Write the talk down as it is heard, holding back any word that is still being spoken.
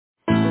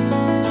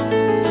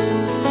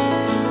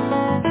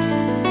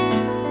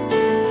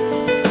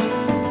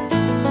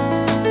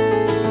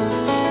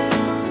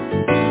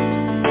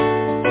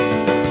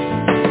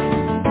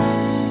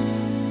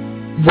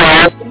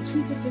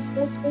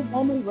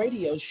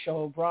radio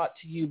show brought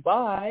to you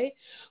by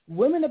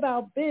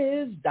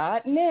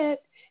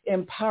womenaboutbiz.net,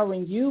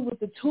 empowering you with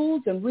the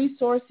tools and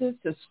resources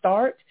to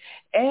start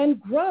and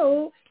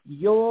grow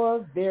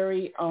your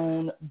very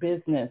own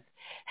business.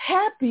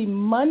 Happy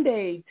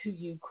Monday to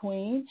you,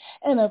 Queen.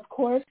 And of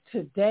course,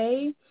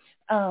 today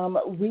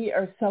we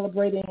are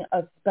celebrating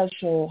a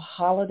special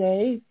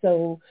holiday,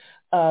 so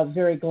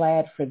very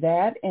glad for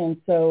that. And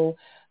so,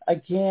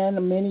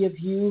 again, many of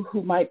you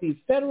who might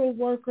be federal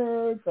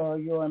workers or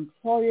your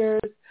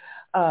employers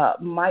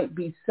might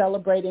be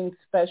celebrating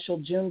special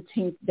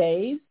Juneteenth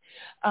days.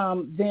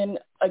 Then,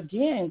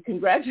 again,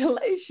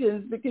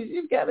 congratulations, because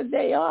you've got a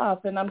day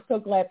off, and I'm so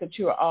glad that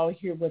you're all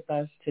here with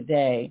us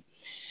today.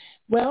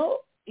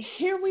 Well,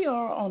 here we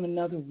are on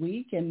another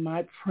week, and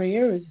my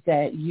prayer is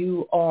that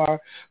you are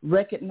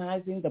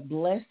recognizing the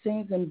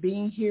blessings and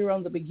being here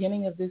on the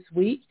beginning of this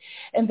week,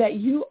 and that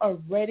you are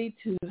ready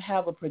to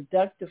have a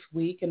productive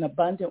week, an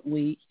abundant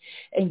week,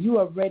 and you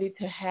are ready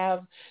to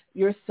have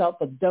yourself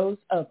a dose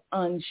of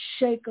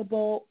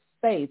unshakable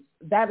faith.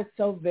 That is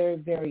so very,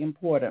 very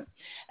important.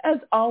 As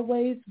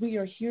always, we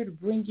are here to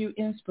bring you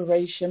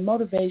inspiration,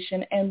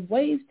 motivation, and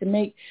ways to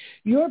make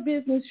your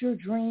business, your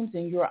dreams,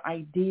 and your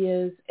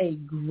ideas a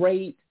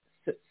great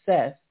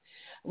success.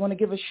 I want to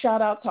give a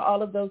shout out to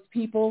all of those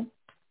people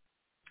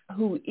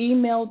who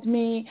emailed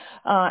me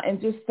and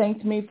just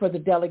thanked me for the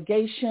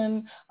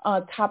delegation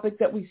topic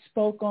that we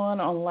spoke on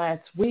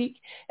last week.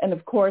 And,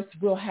 of course,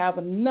 we'll have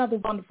another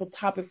wonderful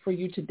topic for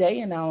you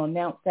today, and I'll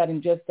announce that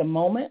in just a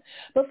moment.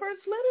 But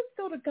first, let us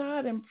go to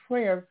God in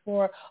prayer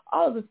for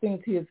all of the things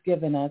he has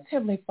given us.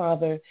 Heavenly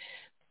Father,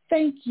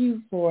 thank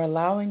you for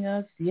allowing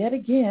us yet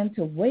again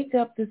to wake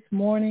up this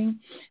morning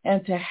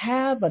and to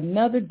have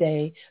another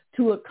day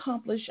to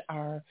accomplish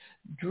our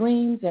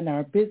dreams and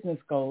our business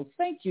goals.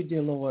 Thank you,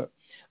 dear Lord.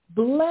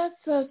 Bless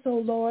us, O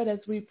Lord, as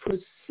we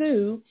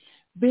pursue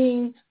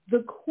being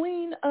the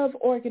queen of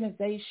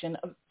organization,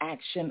 of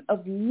action,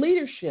 of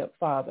leadership,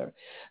 Father.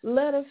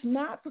 Let us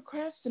not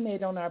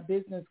procrastinate on our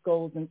business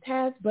goals and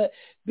tasks, but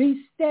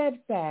be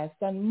steadfast,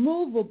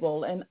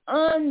 unmovable, and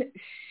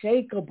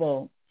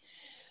unshakable.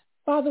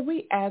 Father,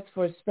 we ask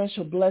for a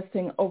special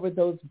blessing over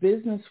those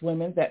business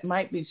women that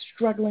might be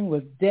struggling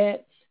with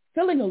debt,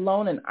 feeling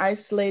alone and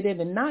isolated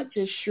and not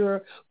just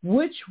sure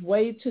which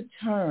way to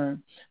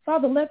turn.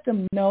 Father, let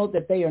them know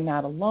that they are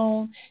not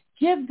alone.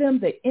 Give them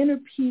the inner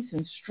peace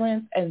and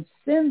strength and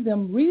send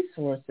them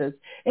resources,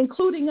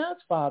 including us,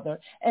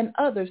 Father, and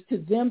others to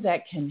them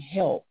that can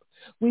help.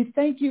 We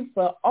thank you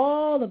for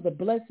all of the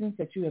blessings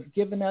that you have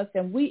given us,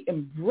 and we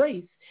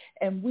embrace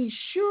and we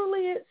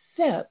surely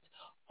accept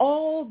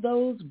all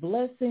those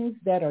blessings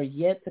that are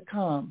yet to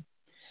come.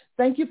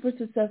 Thank you for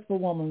Successful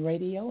Woman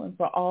Radio and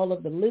for all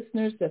of the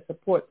listeners that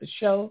support the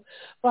show.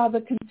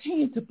 Father,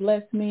 continue to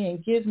bless me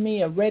and give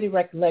me a ready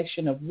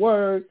recollection of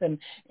words and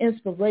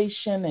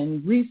inspiration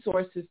and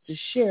resources to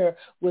share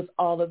with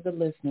all of the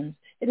listeners.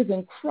 It is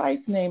in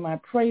Christ's name I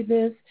pray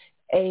this.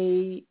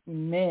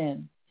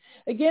 Amen.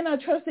 Again, I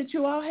trust that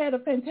you all had a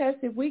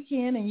fantastic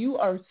weekend and you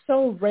are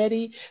so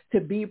ready to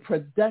be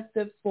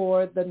productive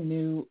for the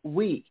new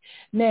week.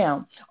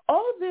 Now,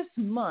 all this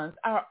month,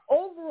 our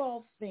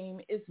overall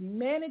theme is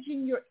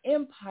managing your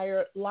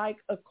empire like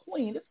a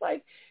queen. It's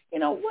like,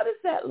 what is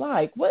that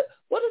like? What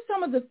are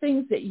some of the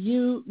things that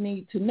you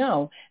need to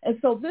know? And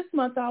so this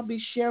month I'll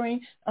be sharing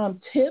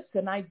tips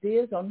and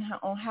ideas on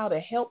how to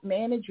help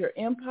manage your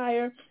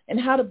empire and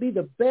how to be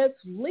the best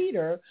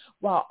leader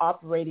while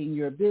operating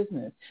your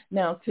business.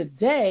 Now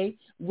today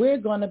we're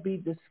going to be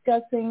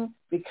discussing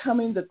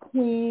becoming the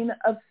queen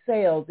of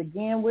sales.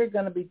 Again, we're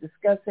going to be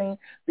discussing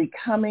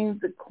becoming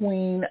the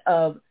queen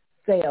of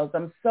sales.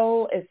 I'm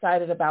so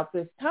excited about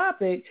this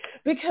topic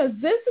because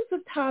this is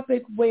a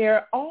topic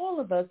where all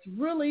of us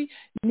really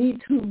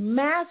need to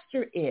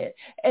master it.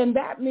 And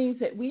that means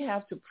that we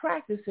have to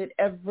practice it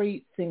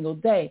every single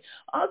day.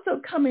 Also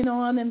coming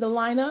on in the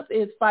lineup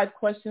is 5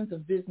 questions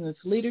of business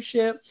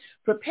leadership,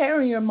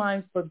 preparing your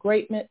mind for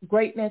greatness.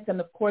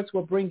 And of course,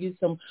 we'll bring you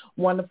some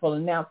wonderful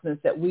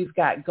announcements that we've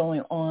got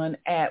going on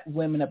at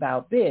Women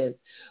About Biz.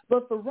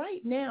 But for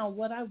right now,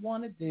 what I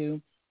want to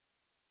do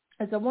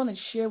is I want to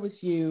share with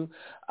you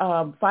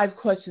 5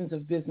 questions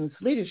of business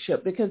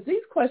leadership because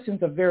these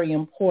questions are very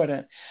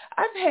important.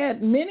 I've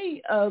had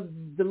many of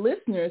the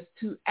listeners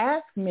to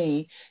ask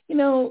me,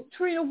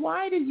 Trina,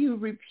 why do you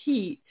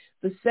repeat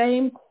the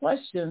same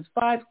questions,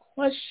 5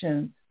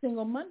 questions,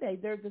 single Monday?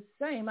 They're the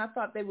same. I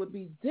thought they would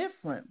be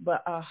different,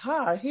 but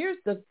here's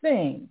the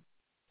thing.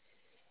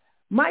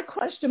 My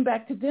question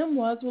back to them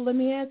was, well, let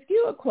me ask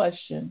you a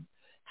question.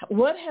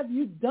 What have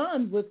you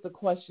done with the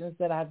questions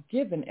that I've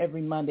given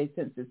every Monday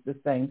since it's the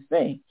same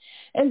thing?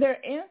 And their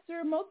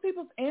answer, most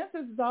people's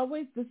answers is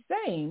always the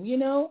same.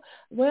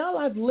 Well,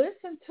 I've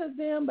listened to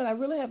them, but I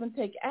really haven't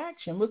taken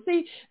action. Well,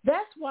 see,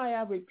 that's why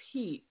I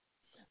repeat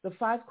the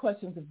 5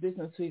 questions of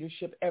business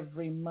leadership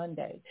every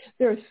Monday.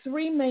 There are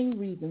 3 main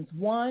reasons.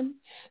 1,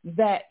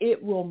 that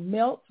it will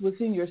melt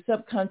within your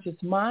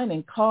subconscious mind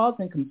and cause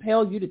and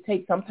compel you to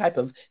take some type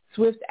of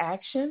swift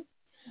action.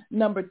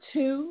 Number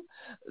 2,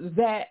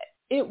 that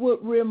it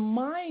would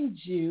remind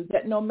you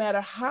that no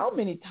matter how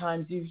many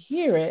times you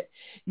hear it,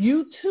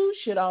 you too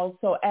should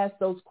also ask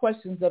those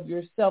questions of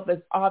yourself as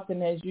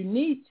often as you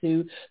need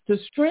to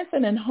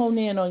strengthen and hone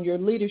in on your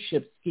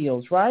leadership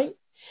skills, right?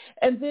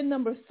 And then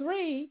number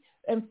 3,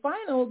 and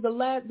final,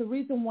 the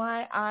reason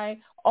why I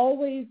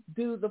always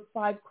do the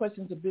 5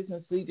 questions of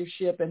business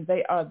leadership and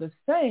they are the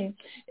same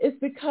is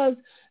because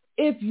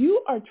if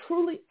you are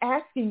truly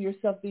asking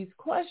yourself these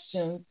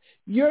questions,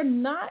 you're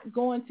not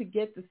going to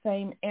get the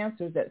same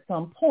answers at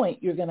some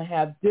point. You're going to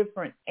have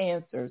different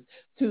answers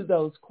to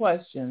those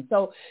questions.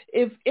 So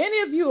if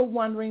any of you are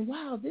wondering,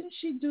 wow, didn't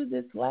she do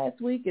this last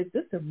week? Is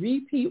this a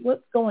repeat?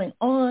 What's going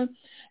on?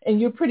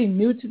 And you're pretty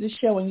new to the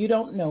show and you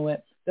don't know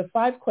it, the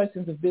 5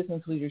 questions of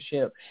business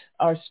leadership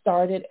are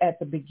started at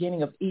the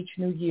beginning of each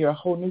new year, a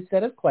whole new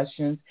set of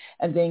questions,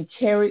 and then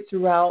carried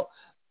throughout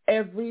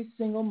every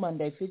single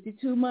Monday,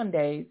 52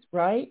 Mondays,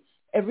 right?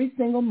 Every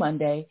single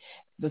Monday,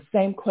 the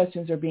same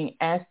questions are being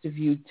asked of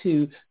you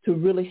to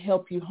really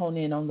help you hone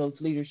in on those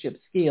leadership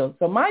skills.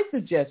 So my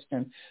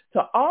suggestion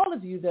to all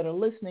of you that are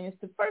listening is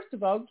to, first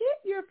of all,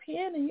 get your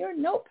pen and your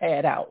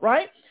notepad out,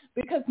 right?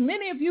 Because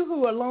many of you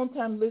who are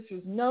longtime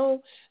listeners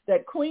know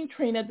that Queen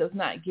Trina does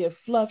not give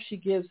fluff. She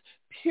gives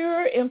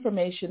pure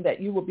information that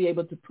you will be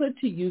able to put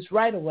to use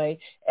right away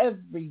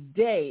every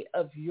day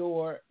of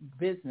your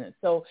business.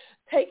 So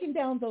taking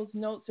down those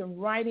notes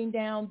and writing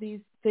down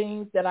these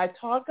things that I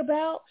talk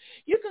about,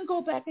 you can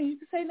go back and you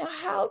can say, now,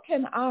 how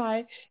can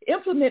I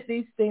implement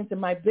these things in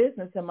my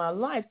business and my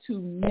life to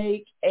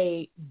make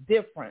a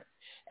difference?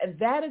 And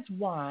that is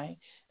why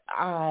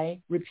I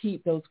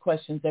repeat those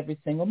questions every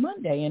single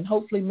Monday. And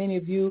hopefully many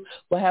of you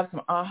will have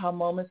some aha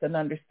moments and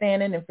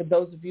understanding. And for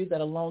those of you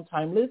that are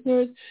longtime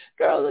listeners,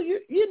 girl,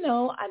 you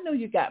know, I know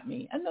you got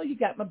me. I know you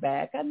got my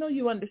back. I know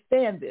you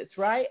understand this,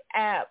 right?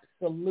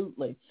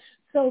 Absolutely.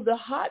 So the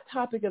hot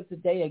topic of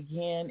today,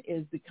 again,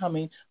 is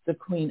becoming the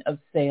queen of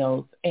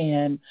sales.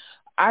 And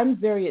I'm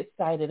very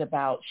excited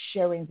about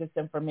sharing this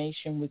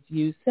information with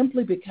you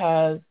simply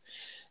because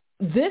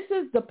this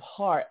is the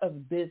part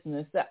of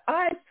business that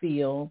I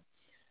feel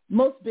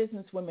most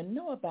business women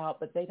know about,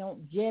 but they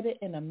don't get it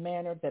in a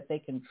manner that they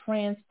can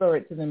transfer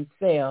it to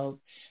themselves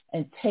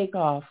and take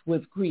off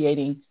with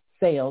creating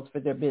sales for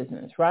their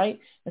business, right?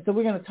 And so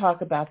we're going to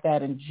talk about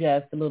that in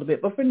just a little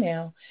bit. But for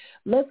now,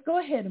 let's go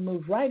ahead and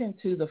move right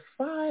into the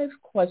 5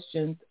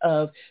 questions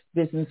of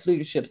business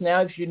leadership. Now,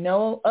 if you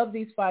know of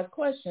these 5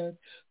 questions,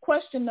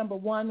 question number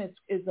 1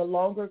 is a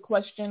longer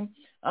question.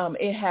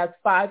 It has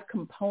 5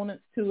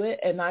 components to it,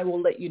 and I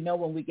will let you know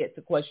when we get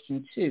to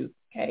question 2,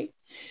 okay?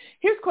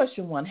 Here's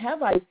question 1.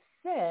 Have I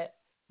set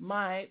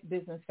my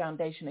business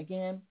foundation?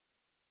 Again,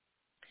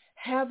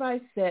 have I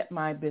set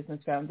my business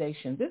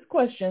foundation? This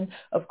question,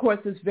 of course,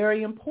 is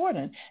very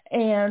important.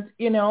 And,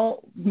 you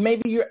know,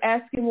 maybe you're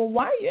asking, well,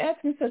 why are you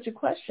asking such a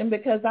question?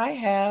 Because I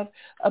have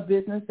a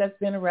business that's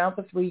been around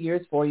for 3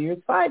 years, 4 years,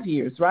 5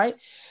 years, right?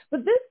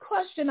 But this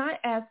question I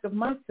ask of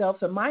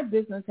myself, and my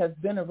business has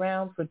been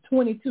around for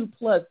 22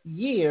 plus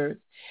years,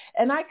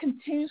 and I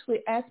continuously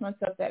ask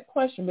myself that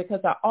question because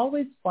I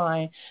always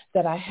find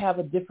that I have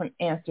a different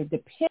answer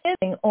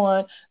depending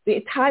on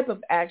the type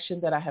of action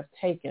that I have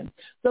taken.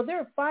 So there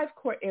are 5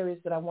 core areas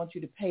that I want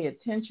you to pay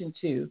attention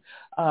to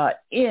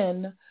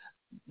in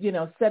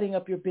setting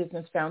up your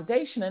business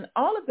foundation, and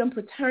all of them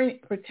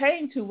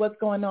pertain to what's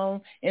going on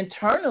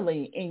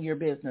internally in your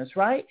business,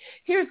 right?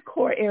 Here's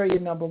core area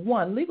number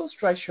 1, legal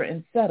structure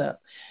and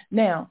setup.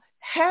 Now,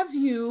 have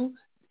you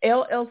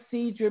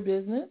LLC'd your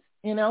business?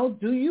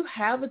 Do you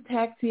have a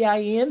tax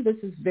EIN? This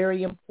is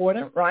very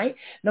important, right?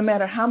 No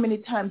matter how many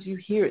times you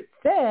hear it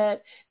said,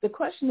 the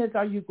question is,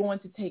 are you going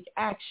to take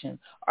action?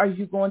 Are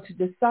you going to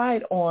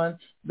decide on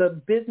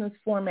the business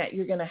format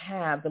you're going to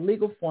have, the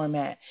legal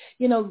format?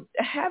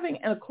 Having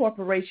a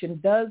corporation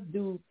does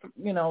do,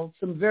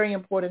 some very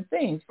important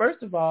things.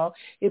 First of all,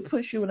 it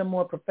puts you in a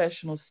more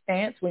professional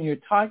stance when you're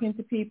talking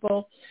to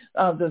people.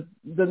 The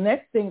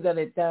next thing that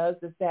it does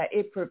is that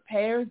it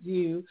prepares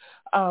you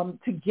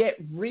to get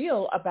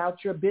real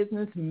about your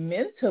business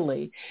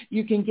mentally.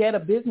 You can get a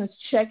business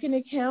checking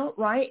account,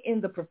 right, in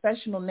the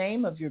professional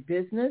name of your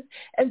business.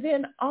 And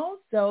then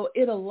also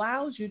it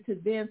allows you to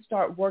then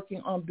start working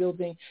on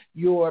building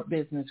your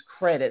business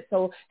credit.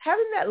 So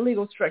having that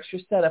legal structure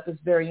set up is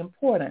very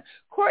important.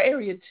 Core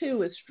area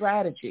 2 is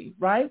strategy,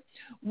 right?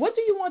 What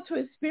do you want to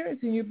experience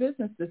in your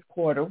business this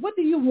quarter? What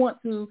do you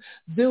want to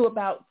do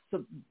about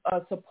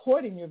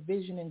supporting your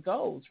vision and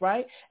goals,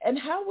 right? And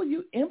how will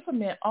you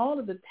implement all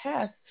of the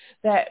tasks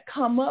that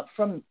come up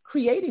from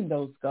creating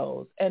those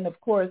goals? And of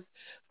course,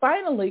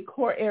 finally,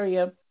 core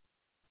area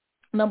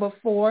number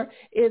 4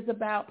 is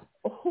about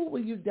who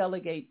will you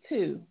delegate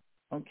to?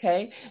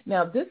 Okay.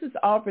 Now, this is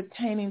all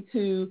pertaining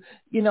to,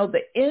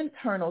 the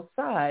internal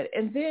side.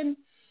 And then,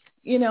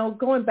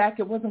 going back,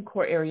 it wasn't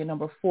core area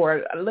number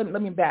 4.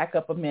 Let me back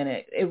up a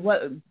minute. It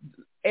was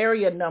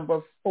area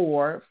number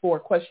 4 for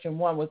question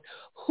 1 was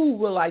who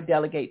will I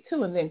delegate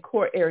to? And then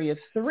core area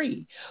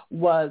 3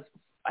 was,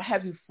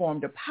 have you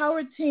formed a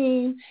power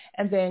team?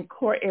 And then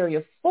core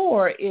area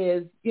 4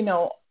 is,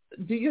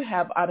 Do you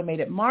have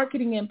automated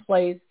marketing in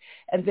place?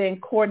 And then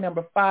core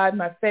number 5,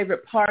 my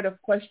favorite part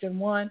of question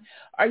 1,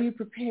 are you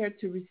prepared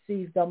to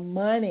receive the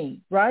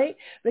money, right?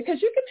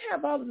 Because you can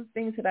have all of the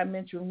things that I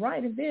mentioned,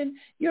 right? And then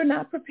you're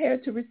not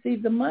prepared to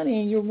receive the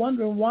money and you're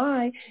wondering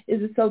why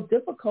is it so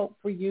difficult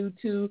for you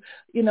to,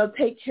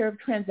 take care of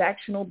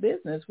transactional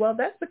business? Well,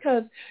 that's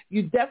because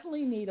you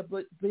definitely need a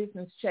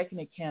business checking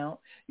account.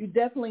 You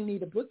definitely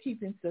need a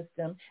bookkeeping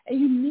system, and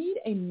you need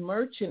a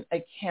merchant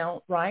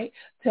account, right,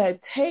 to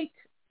take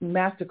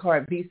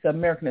MasterCard, Visa,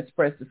 American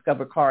Express,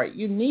 Discover Card.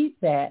 You need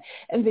that,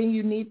 and then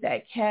you need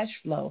that cash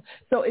flow.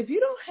 So if you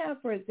don't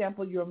have, for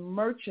example, your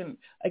merchant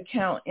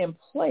account in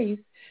place,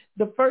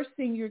 the first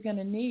thing you're going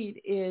to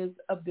need is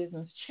a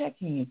business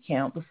checking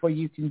account before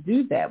you can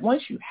do that.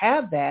 Once you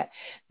have that,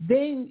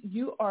 then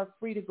you are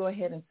free to go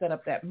ahead and set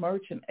up that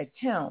merchant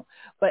account.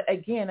 But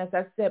again, as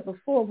I said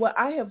before, what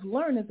I have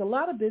learned is a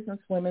lot of business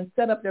women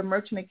set up their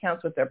merchant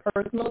accounts with their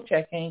personal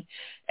checking,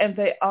 and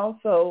they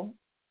also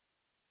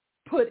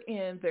put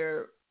in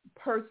their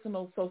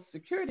personal Social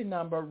Security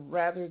number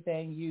rather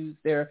than use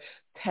their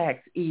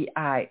tax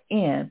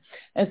EIN.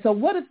 And so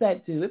what does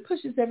that do? It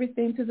pushes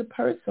everything to the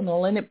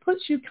personal, and it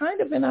puts you kind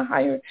of in a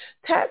higher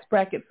tax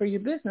bracket for your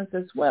business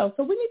as well.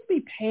 So we need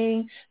to be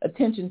paying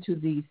attention to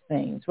these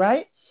things,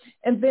 right?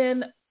 And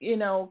then,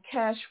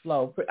 cash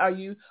flow. Are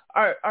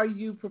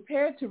you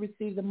prepared to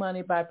receive the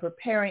money by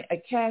preparing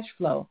a cash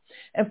flow?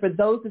 And for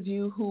those of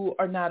you who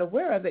are not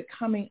aware of it,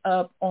 coming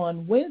up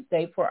on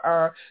Wednesday for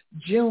our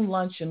June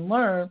Lunch and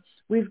Learn,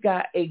 we've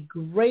got a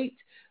great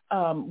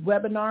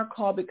webinar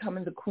called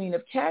Becoming the Queen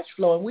of Cash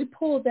Flow. And we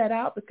pulled that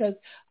out because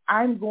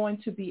I'm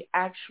going to be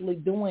actually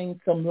doing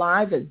some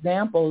live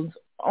examples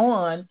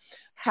on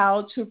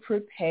how to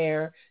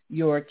prepare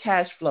your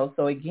cash flow.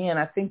 So again,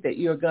 I think that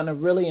you're going to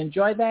really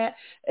enjoy that.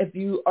 If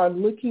you are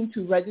looking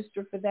to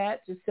register for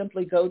that, just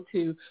simply go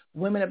to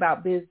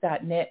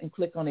womenaboutbiz.net and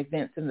click on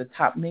events in the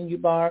top menu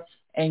bar,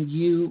 and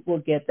you will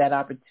get that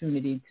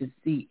opportunity to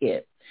see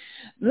it.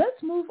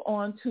 Let's move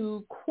on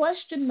to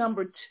question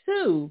number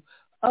 2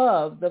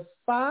 of the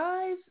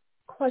 5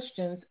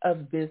 questions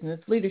of business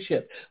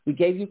leadership. We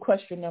gave you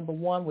question number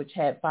 1, which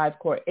had 5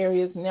 core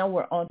areas. Now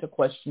we're on to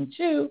question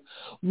 2.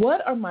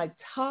 What are my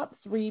top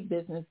 3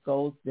 business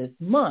goals this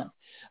month?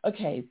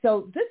 Okay,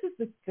 so this is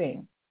the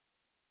thing.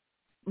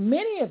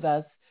 Many of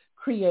us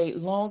create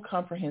long,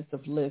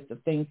 comprehensive lists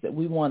of things that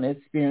we want to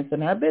experience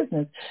in our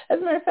business. As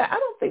a matter of fact, I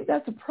don't think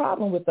that's a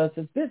problem with us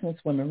as business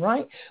women,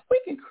 right?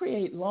 We can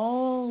create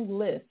long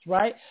lists,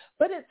 right?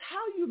 But it's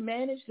how you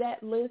manage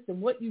that list and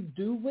what you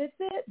do with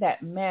it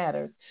that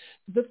matters.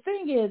 The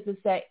thing is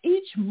that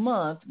each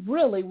month,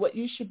 really what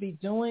you should be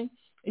doing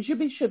is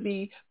you should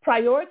be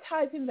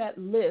prioritizing that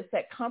list,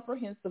 that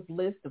comprehensive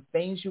list of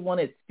things you want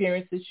to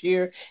experience this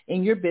year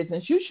in your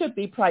business. You should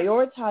be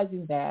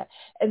prioritizing that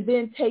and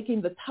then taking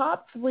the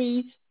top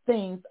 3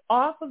 things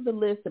off of the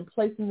list and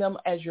placing them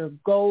as your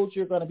goals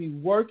you're going to be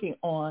working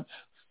on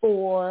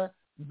for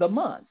the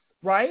month,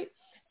 right?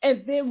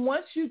 And then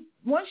once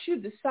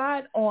you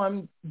decide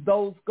on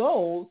those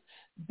goals,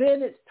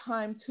 then it's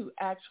time to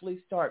actually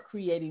start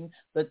creating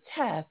the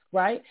task,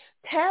 right?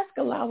 Tasks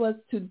allow us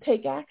to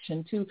take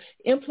action, to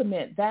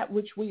implement that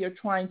which we are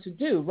trying to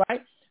do,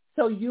 right?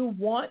 So you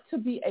want to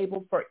be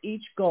able for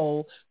each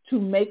goal to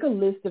make a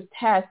list of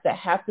tasks that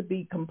have to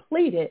be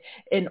completed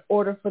in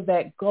order for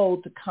that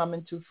goal to come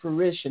into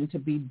fruition, to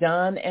be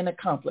done and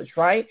accomplished,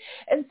 right?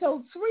 And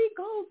so 3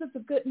 goals is a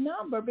good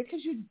number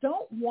because you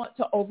don't want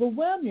to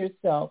overwhelm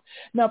yourself.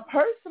 Now,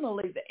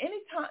 personally,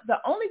 the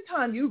only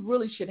time you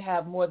really should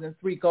have more than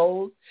 3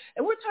 goals,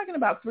 and we're talking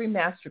about 3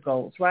 master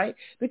goals, right?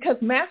 Because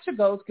master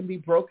goals can be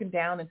broken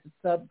down into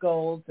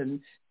sub-goals and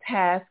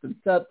tasks and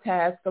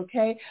subtasks,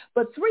 okay?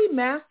 But 3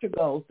 master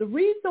goals, the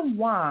reason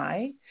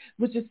why,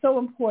 which is so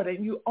important,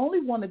 you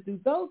only want to do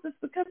those is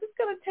because it's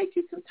going to take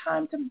you some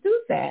time to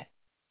do that.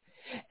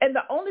 And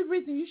the only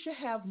reason you should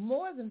have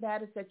more than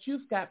that is that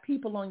you've got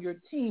people on your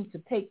team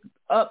to take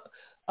up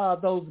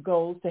those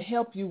goals, to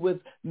help you with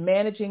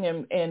managing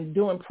and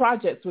doing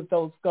projects with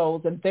those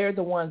goals, and they're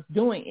the ones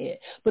doing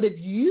it. But if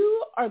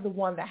you are the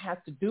one that has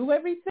to do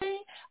everything,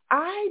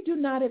 I do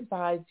not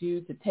advise you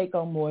to take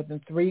on more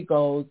than 3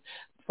 goals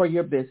for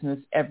your business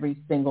every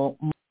single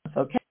month,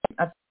 okay?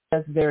 I think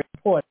that's very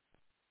important.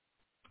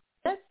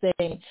 That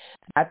thing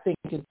I think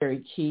is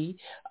very key.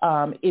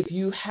 If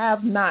you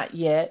have not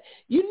yet,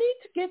 you need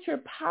to get your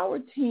power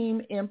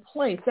team in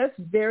place. That's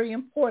very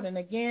important.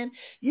 Again,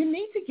 you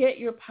need to get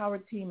your power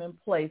team in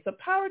place. A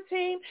power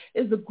team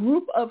is a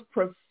group of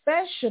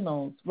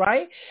professionals,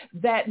 right,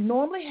 that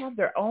normally have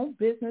their own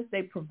business.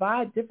 They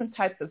provide different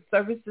types of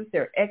services.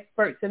 They're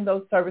experts in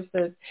those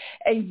services.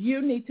 And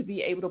you need to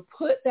be able to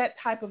put that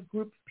type of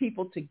group of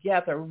people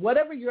together,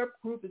 whatever your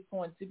group is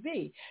going to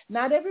be.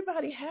 Not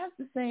everybody has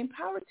the same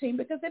power team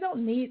because they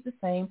don't need the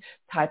same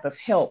type of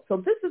help. So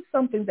this is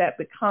something that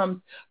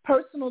becomes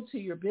personal to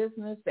your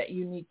business that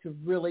you need to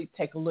really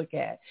take a look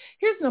at.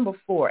 Here's number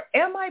 4.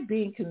 Am I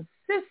being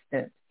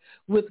consistent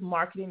with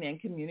marketing and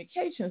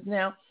communications?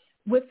 Now,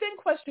 within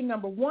question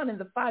number 1 in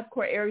the 5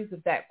 core areas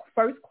of that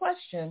first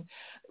question,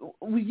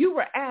 you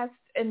were asked,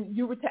 and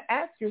you were to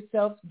ask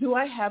yourself, do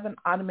I have an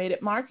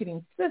automated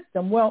marketing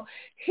system? Well,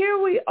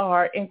 here we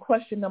are in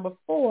question number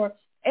 4.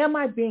 Am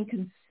I being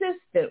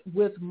consistent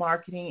with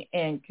marketing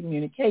and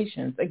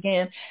communications?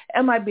 Again,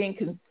 am I being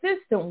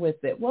consistent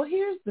with it? Well,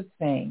 here's the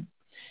thing.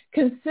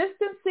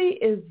 Consistency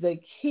is the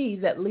key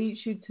that leads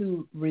you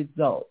to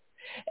results.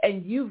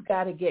 And you've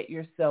got to get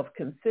yourself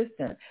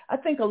consistent. I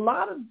think a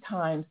lot of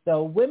times,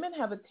 though, women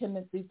have a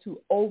tendency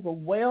to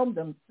overwhelm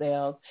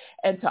themselves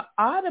and to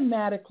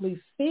automatically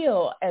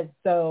feel as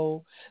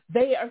though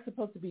they are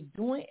supposed to be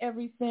doing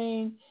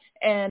everything,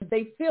 and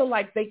they feel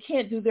like they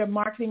can't do their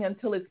marketing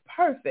until it's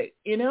perfect,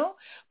 you know?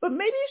 But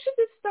maybe you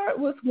should just start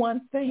with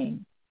one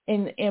thing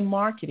in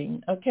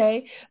marketing,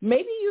 okay?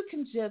 Maybe you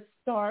can just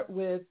start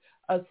with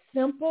a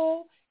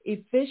simple,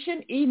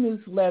 efficient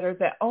e-newsletter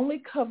that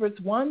only covers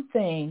one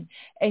thing,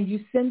 and you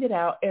send it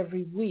out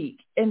every week.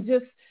 And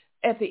just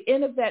at the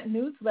end of that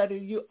newsletter,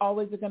 you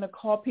always are going to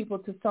call people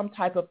to some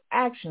type of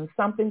action,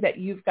 something that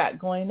you've got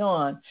going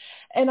on.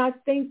 And I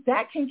think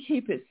that can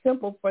keep it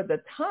simple for the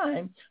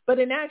time. But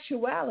in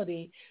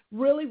actuality,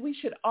 really, we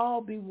should all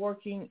be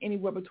working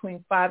anywhere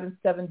between 5 and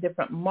 7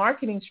 different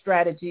marketing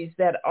strategies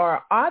that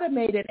are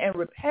automated and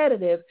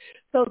repetitive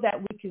so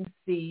that we can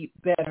see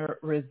better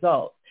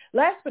results.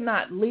 Last but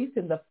not least,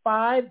 in the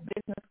 5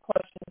 business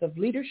questions of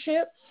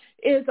leadership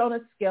is on a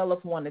scale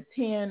of 1 to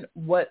 10,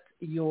 what's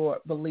your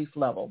belief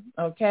level,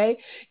 okay?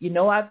 You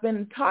know, I've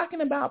been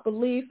talking about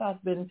belief.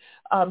 I've been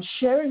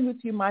sharing with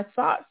you my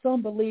thoughts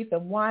on belief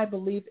and why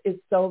belief is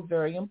so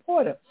very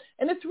important.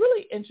 And it's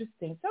really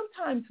interesting.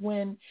 Sometimes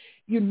when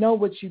you know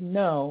what you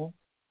know,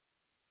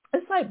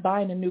 it's like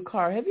buying a new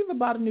car. Have you ever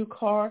bought a new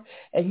car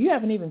and you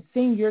haven't even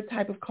seen your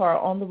type of car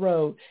on the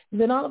road?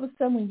 And then all of a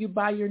sudden when you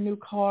buy your new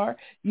car,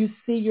 you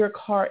see your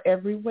car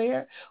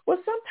everywhere. Well,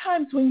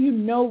 sometimes when you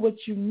know what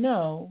you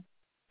know,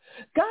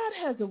 God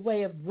has a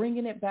way of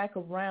bringing it back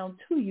around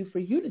to you for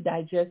you to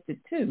digest it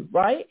too,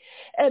 right?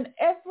 And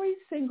every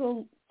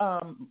single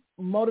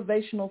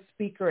motivational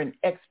speaker and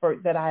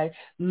expert that I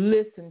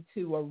listened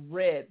to or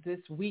read this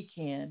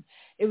weekend,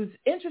 it was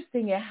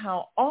interesting at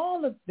how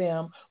all of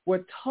them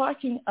were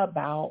talking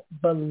about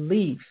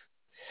belief.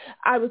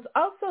 I was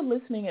also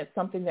listening at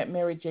something that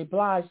Mary J.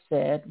 Blige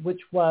said, which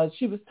was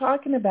she was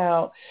talking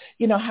about,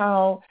 you know,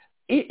 how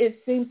it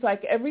seems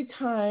like every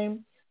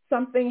time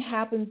something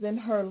happens in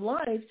her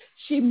life,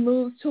 she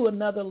moves to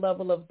another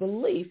level of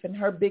belief. And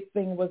her big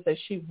thing was that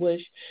she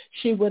wished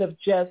she would have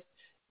just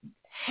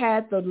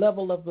had the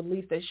level of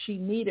belief that she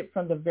needed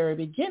from the very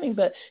beginning,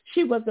 but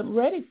she wasn't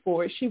ready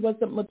for it. She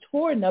wasn't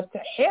mature enough to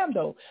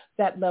handle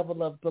that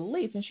level of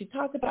belief. And she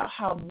talked about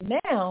how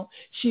now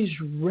she's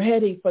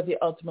ready for the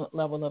ultimate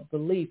level of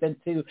belief and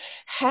to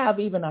have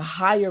even a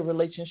higher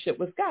relationship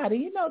with God.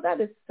 And you know,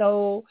 that is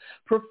so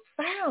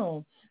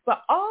profound.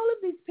 But all of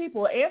these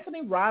people,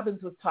 Anthony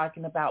Robbins was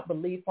talking about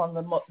belief on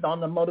the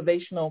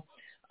motivational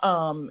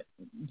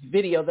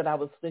video that I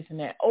was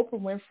listening at. Oprah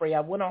Winfrey,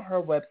 I went on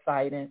her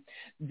website and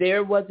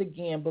there was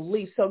again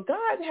belief. So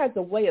God has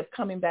a way of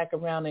coming back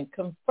around and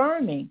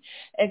confirming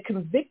and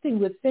convicting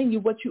within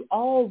you what you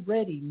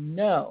already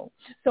know.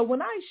 So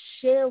when I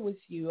share with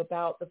you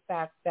about the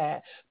fact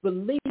that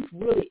belief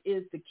really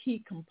is the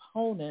key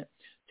component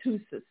to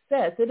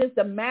success, it is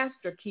the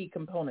master key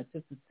component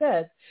to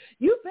success,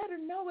 you better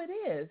know it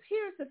is.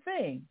 Here's the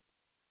thing.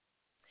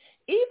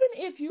 Even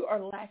if you are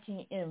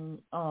lacking in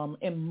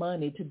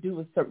money to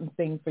do a certain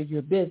thing for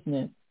your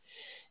business,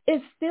 it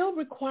still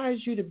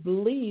requires you to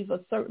believe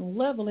a certain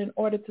level in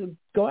order to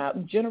go out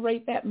and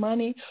generate that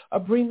money or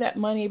bring that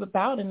money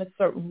about in a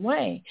certain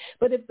way.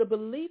 But if the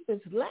belief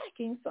is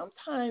lacking,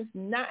 sometimes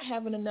not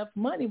having enough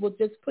money will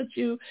just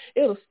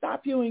it'll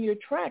stop you in your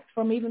tracks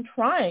from even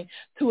trying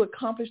to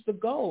accomplish the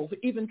goal,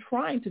 even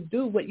trying to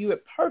do what you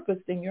have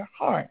purposed in your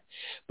heart.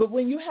 But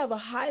when you have a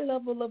high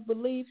level of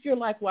belief, you're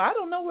like, well, I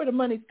don't know where the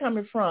money's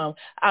coming from.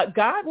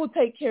 God will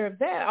take care of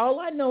that.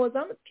 All I know is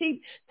I'm going to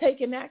keep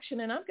taking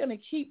action and I'm going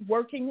to keep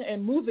working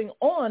and moving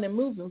on and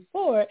moving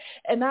forward.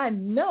 And I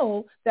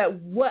know that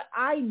what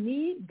I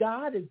need,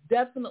 God is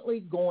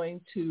definitely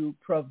going to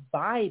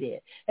provide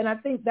it. And I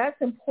think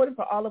that's important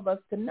for all of us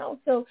to know.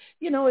 So,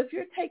 you know, if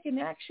you're taking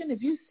action,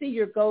 if you see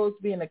your goals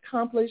being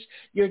accomplished,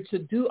 your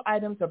to-do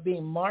items are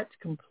being marked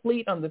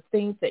complete on the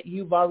things that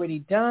you've already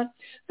done,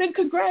 then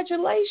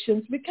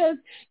congratulations, because,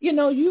 you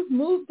know, you've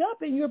moved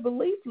up in your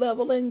belief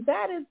level, and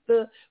that is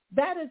the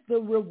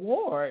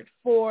reward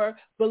for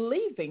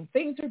believing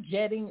things are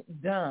getting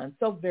done.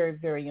 So very,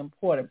 very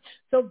important.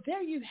 So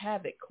there you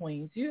have it,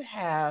 Queens. You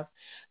have,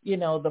 you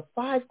know, the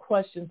 5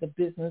 questions of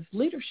business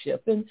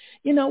leadership. And,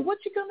 you know, what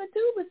you going to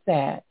do with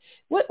that?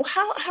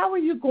 How are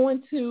you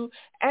going to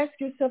ask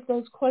yourself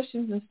those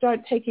questions and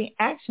start taking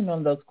action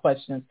on those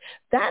questions?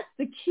 That's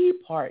the key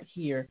part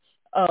here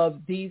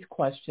of these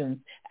questions.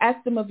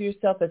 Ask them of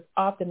yourself as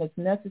often as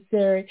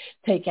necessary.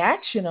 Take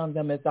action on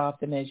them as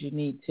often as you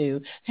need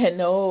to. And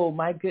oh,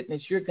 my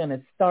goodness, you're going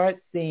to start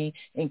seeing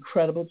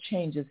incredible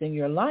changes in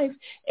your life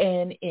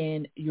and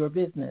in your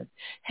business.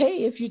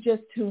 Hey, if you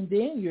just tuned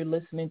in, you're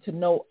listening to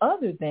no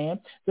other than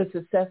the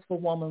Successful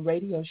Woman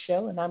Radio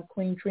Show, and I'm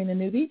Queen Trina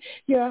Newby,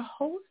 your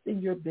host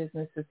and your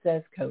business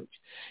success coach.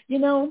 You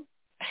know,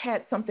 I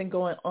had something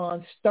going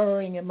on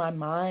stirring in my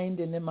mind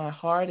and in my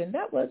heart, and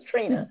that was,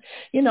 Trina,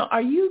 you know,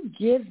 are you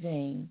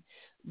giving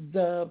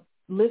the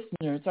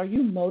listeners, are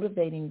you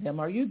motivating them?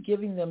 Are you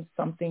giving them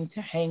something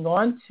to hang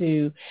on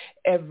to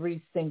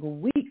every single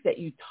week that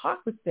you talk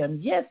with them?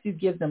 Yes, you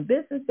give them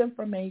business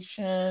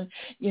information,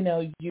 you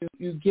know,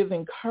 you give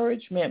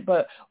encouragement,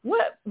 but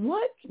what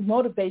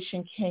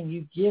motivation can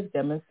you give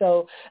them? And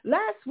so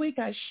last week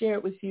I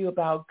shared with you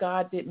about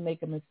God didn't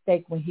make a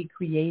mistake when he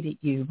created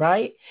you,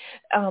 right?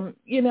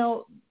 You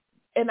know,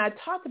 and I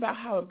talked about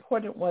how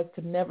important it was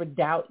to never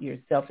doubt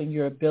yourself and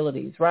your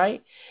abilities,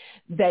 right?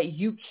 That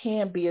you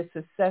can be a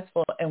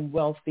successful and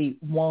wealthy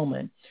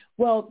woman.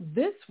 Well,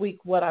 this week,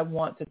 what I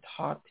want to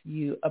talk to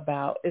you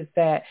about is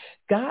that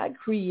God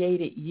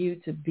created you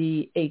to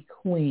be a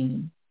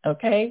queen.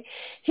 Okay?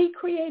 He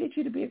created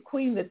you to be a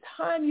queen. The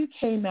time you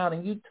came out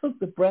and you took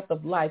the breath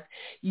of life,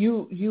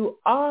 you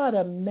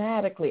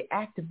automatically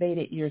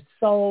activated your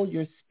soul,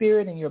 your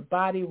spirit, and your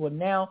body were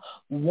now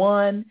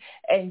one,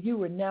 and you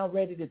were now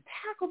ready to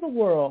tackle the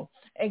world.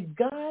 And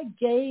God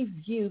gave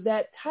you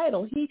that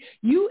title.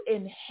 You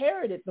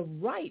inherited the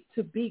right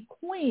to be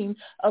queen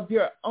of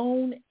your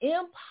own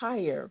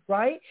empire,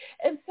 right?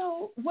 And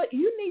so what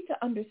you need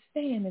to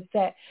understand is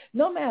that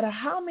no matter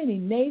how many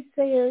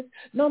naysayers,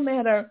 no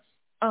matter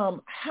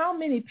how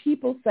many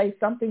people say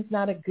something's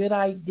not a good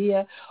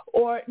idea,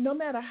 or no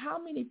matter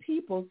how many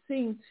people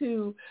seem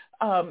to,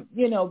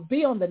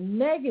 be on the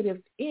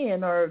negative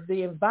end, or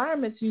the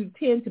environments you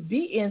tend to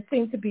be in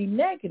seem to be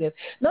negative,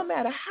 no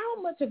matter how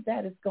much of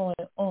that is going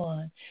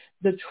on,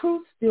 the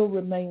truth still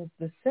remains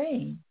the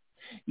same.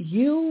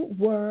 You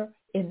were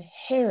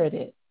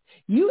inherited.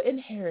 You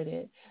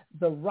inherited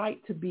the right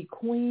to be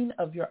queen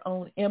of your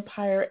own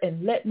empire,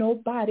 and let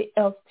nobody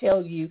else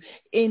tell you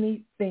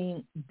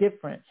anything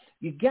different.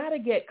 You got to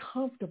get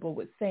comfortable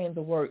with saying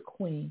the word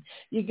queen.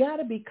 You got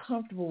to be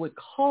comfortable with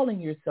calling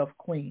yourself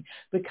queen,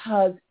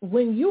 because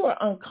when you are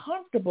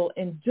uncomfortable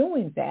in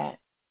doing that,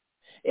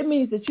 it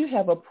means that you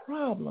have a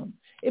problem.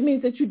 It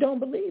means that you don't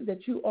believe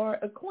that you are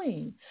a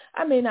queen.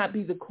 I may not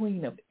be the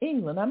queen of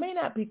England. I may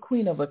not be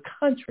queen of a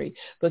country,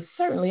 but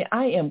certainly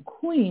I am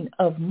queen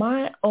of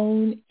my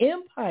own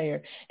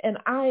empire, and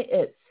I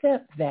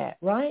accept that,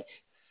 right?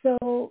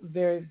 So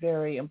very,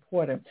 very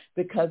important,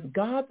 because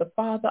God the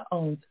Father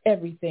owns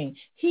everything.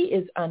 He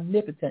is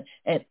omnipotent,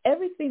 and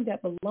everything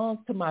that belongs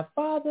to my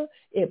Father,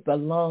 it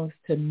belongs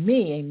to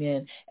me,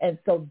 amen. And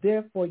so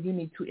therefore you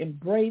need to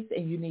embrace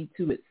and you need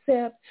to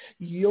accept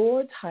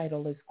your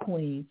title as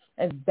queen,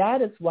 and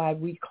that is why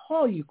we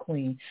call you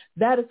queen.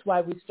 That is why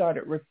we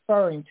started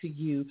referring to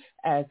you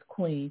as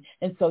queen.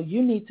 And so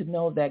you need to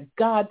know that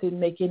God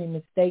didn't make any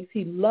mistakes.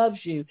 He loves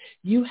you.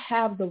 You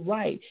have the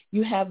right.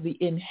 You have the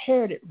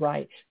inherited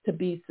right to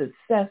be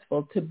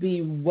successful, to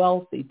be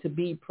wealthy, to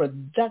be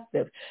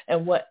productive.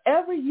 And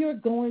whatever you're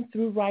going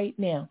through right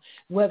now,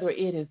 whether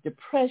it is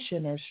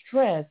depression or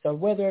stress, or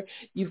whether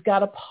you've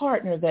got a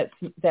partner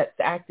that's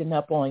acting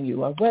up on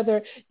you, or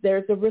whether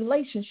there's a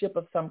relationship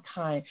of some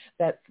kind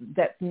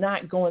that's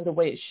not going the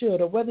way it should,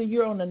 or whether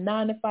you're on a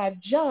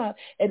 9-to-5 job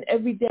and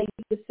every day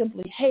you just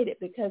simply hate it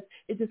because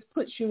it just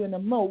puts you in a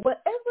mode,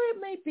 whatever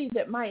it may be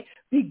that might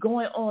be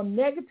going on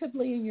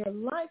negatively in your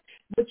life,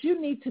 but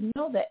you need to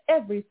know that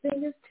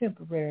everything is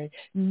temporary.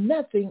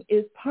 Nothing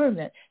is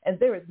permanent, and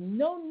there is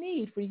no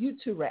need for you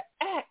to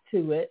react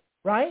to it,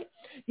 right?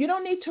 You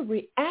don't need to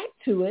react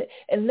to it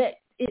and let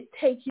it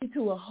take you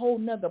to a whole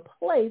nother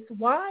place.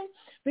 Why?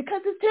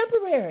 Because it's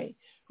temporary,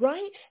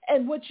 right?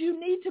 And what you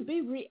need to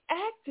be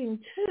reacting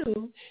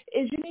to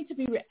is you need to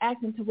be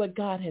reacting to what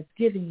God has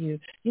given you.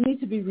 You need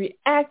to be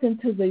reacting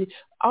to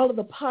all of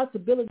the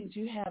possibilities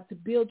you have to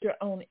build your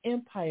own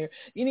empire.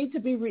 You need to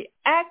be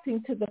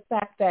reacting to the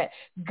fact that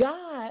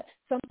God,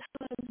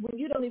 sometimes when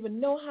you don't even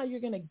know how you're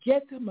going to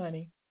get the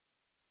money,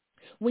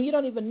 when you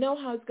don't even know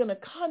how it's going to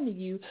come to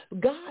you,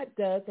 God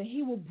does, and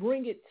he will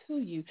bring it to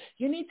you.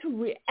 You need to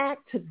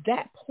react to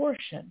that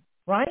portion,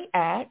 right?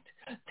 Act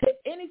to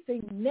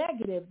anything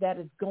negative that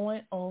is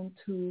going on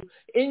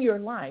in your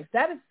life.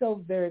 That is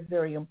so very,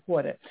 very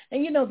important.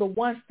 And you know, the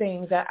one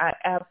thing that I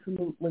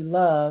absolutely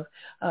love,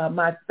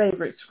 my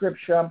favorite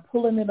scripture, I'm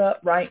pulling it up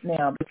right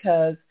now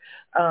because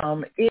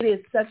it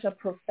is such a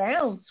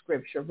profound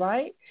scripture,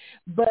 right?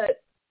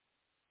 But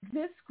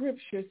this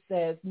scripture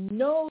says,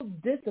 no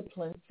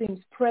discipline seems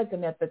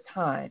present at the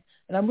time.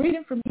 And I'm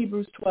reading from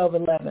Hebrews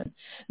 12:11.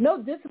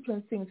 No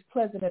discipline seems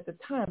present at the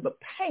time, but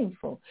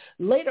painful.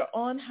 Later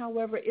on,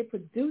 however, it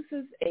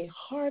produces a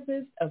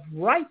harvest of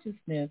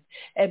righteousness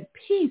and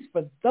peace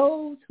for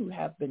those who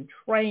have been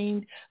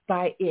trained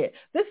by it.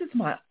 This is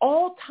my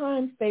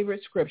all-time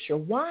favorite scripture.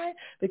 Why?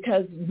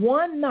 Because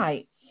one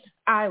night,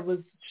 I was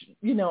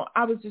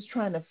just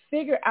trying to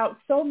figure out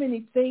so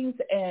many things,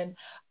 and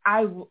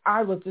I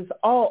was just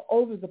all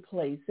over the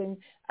place. And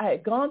I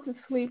had gone to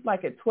sleep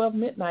like at 12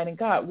 midnight, and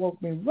God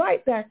woke me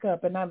right back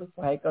up. And I was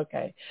like,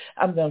 okay,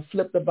 I'm going to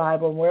flip the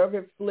Bible. And wherever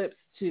it flips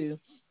to,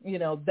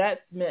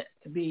 that's meant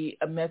to be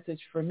a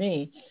message for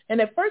me.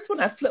 And at first when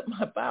I flipped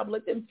my Bible,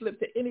 it didn't flip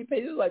to any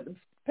page. It was like the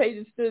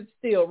pages stood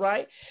still,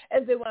 right?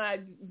 And then when I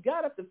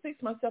got up to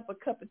fix myself a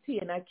cup of tea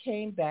and I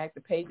came back,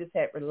 the pages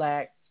had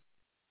relaxed.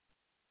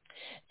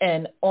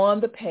 And on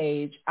the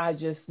page,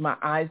 my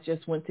eyes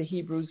just went to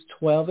Hebrews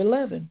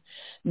 12:11.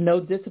 No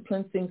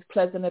discipline seems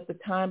pleasant at the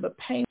time, but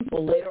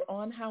painful later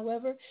on.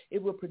 However,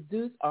 it will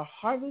produce a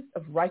harvest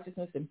of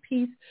righteousness and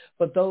peace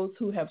for those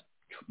who have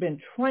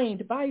been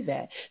trained by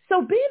that.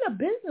 So being a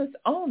business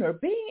owner,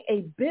 being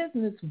a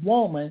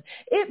businesswoman,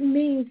 it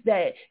means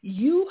that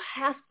you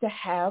have to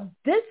have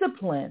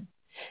discipline.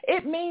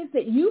 It means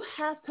that you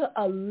have to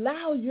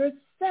allow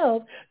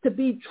yourself to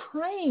be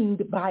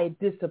trained by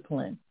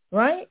discipline.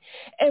 Right?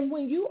 And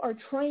when you are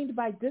trained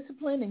by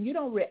discipline and you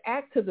don't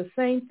react to the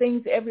same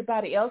things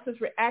everybody else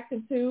is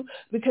reacting to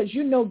because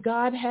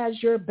God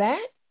has your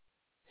back,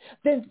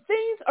 then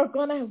things are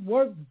going to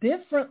work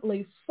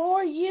differently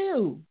for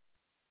you.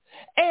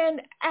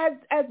 And as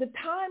the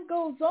time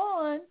goes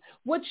on,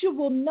 what you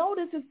will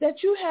notice is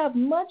that you have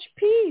much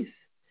peace.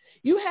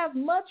 You have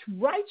much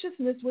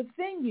righteousness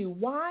within you.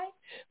 Why?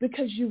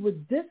 Because you were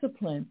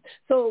disciplined.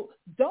 So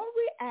don't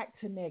react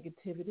to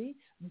negativity.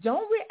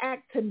 Don't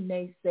react to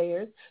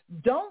naysayers.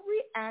 Don't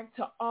react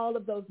to all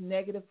of those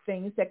negative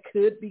things that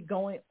could be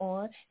going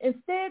on.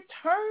 Instead,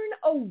 turn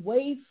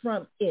away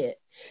from it.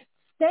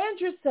 Stand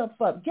yourself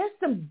up. Get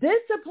some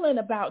discipline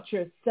about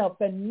yourself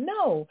and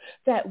know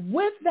that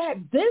with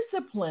that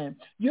discipline,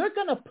 you're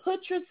going to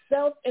put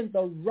yourself in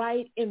the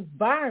right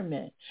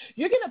environment.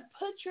 You're going to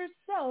put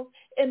yourself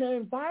in an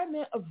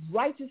environment of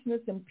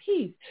righteousness and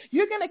peace.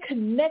 You're going to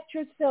connect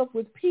yourself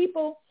with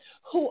people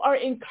who are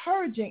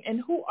encouraging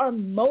and who are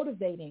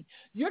motivating.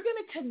 You're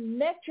going to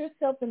connect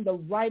yourself in the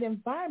right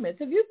environment.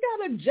 If you've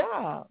got a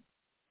job,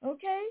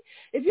 okay?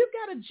 If you've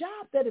got a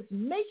job that is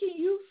making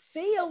you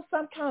feel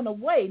some kind of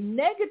way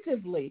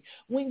negatively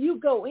when you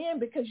go in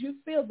because you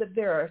feel that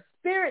there are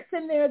spirits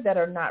in there that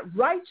are not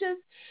righteous,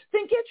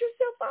 then get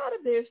yourself out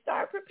of there.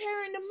 Start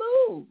preparing to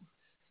move.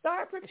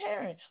 Start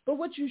preparing. But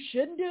what you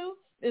shouldn't do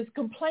is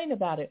complain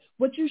about it.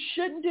 What you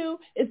shouldn't do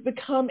is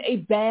become a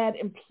bad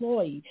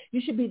employee.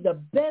 You should be the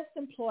best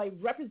employee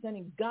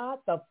representing God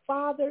the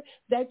Father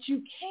that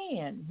you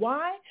can.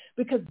 Why?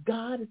 Because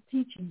God is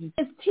teaching you.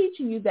 It's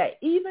teaching you that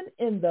even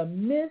in the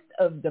midst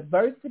of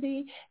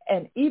diversity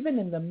and even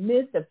in the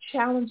midst of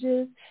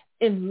challenges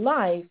in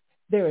life,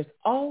 there is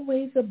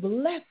always a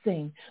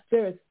blessing.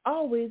 There is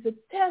always a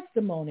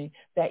testimony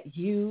that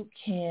you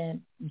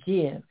can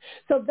give.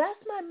 So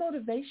that's my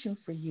motivation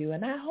for you.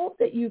 And I hope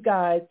that you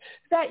guys,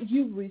 that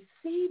you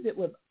receive it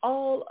with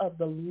all of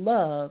the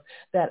love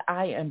that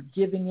I am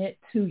giving it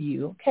to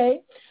you,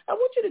 okay? I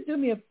want you to do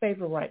me a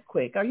favor right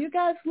quick. Are you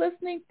guys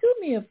listening? Do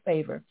me a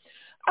favor.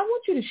 I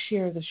want you to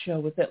share the show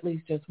with at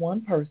least just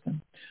one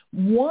person,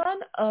 one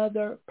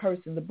other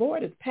person. The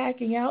board is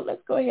packing out.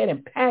 Let's go ahead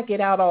and pack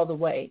it out all the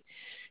way.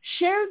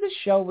 Share the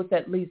show with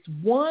at least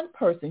one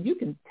person. You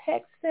can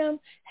text them,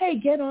 hey,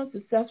 get on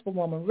Successful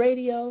Woman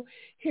Radio.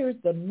 Here's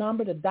the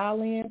number to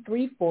dial in,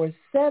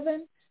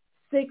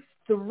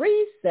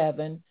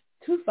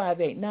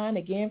 347-637-2589.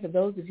 Again, for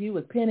those of you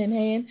with pen in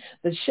hand,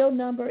 the show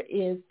number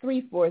is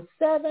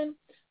 347-637-2589.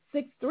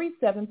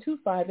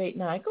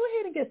 Go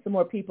ahead and get some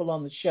more people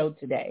on the show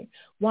today.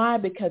 Why?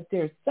 Because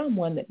there's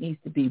someone that needs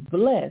to be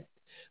blessed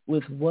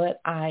with what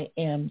I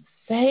am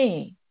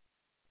saying.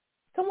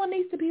 Someone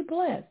needs to be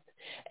blessed.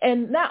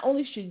 And not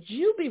only should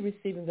you be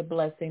receiving the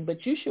blessing,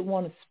 but you should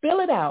want to spill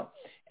it out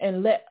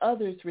and let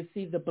others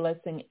receive the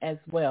blessing as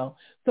well.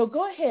 So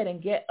go ahead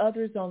and get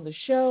others on the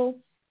show.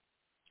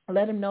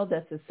 Let them know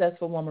that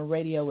Successful Woman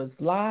Radio is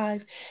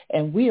live,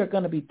 and we are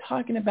going to be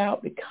talking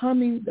about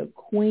becoming the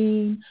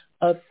queen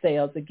of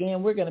sales.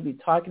 Again, we're going to be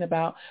talking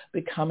about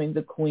becoming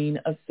the queen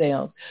of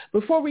sales.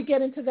 Before we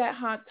get into that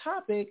hot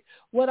topic,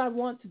 what I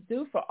want to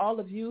do for all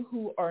of you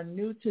who are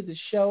new to the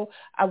show,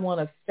 I want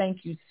to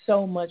thank you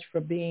so much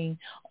for being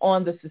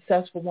on the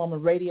Successful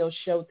Woman Radio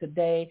show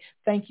today.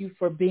 Thank you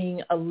for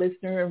being a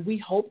listener, and we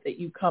hope that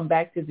you come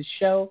back to the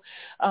show.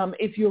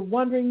 If you're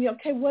wondering,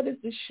 okay, what is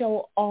the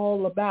show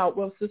all about?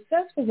 Well,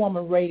 Successful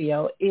Woman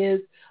Radio is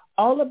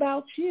all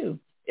about you.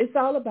 It's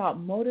all about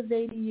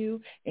motivating you,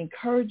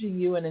 encouraging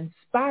you, and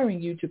inspiring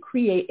you to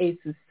create a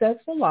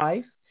successful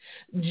life,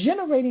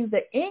 generating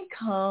the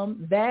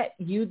income that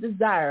you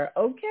desire,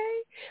 okay?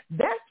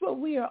 That's what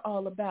we are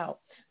all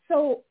about.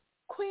 So,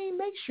 Queen,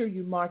 make sure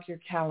you mark your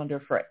calendar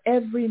for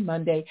every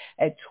Monday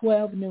at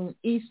 12 noon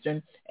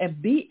Eastern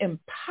and be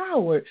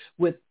empowered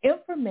with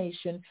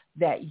information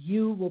that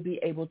you will be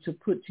able to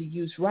put to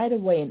use right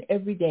away and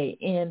every day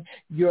in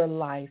your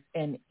life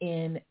and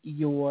in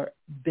your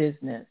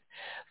business.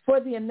 For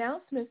the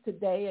announcements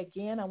today,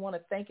 again, I want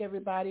to thank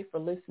everybody for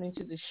listening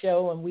to the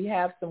show, and we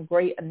have some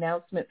great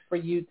announcements for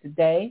you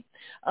today.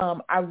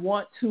 I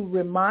want to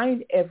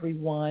remind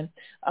everyone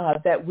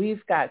that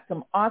we've got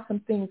some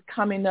awesome things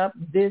coming up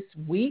this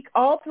week.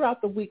 All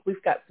throughout the week,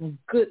 we've got some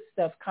good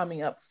stuff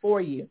coming up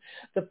for you.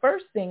 The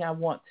first thing I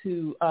want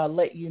to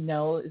let you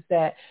know is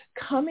that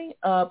coming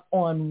up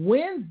on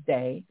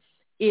Wednesday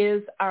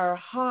is our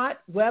hot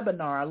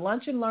webinar, our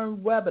Lunch and Learn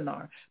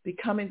webinar,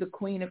 Becoming the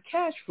Queen of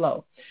Cash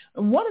Flow.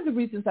 And one of the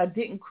reasons I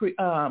didn't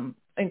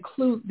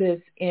include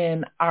this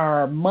in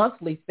our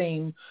monthly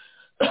theme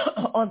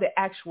on the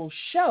actual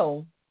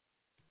show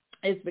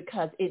is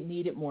because it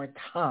needed more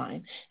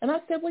time. And I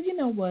said, well, you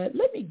know what?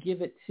 Let me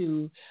give it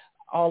to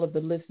all of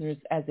the listeners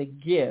as a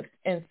gift.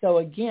 And so,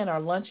 again,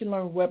 our Lunch and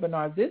Learn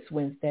webinar this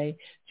Wednesday,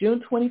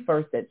 June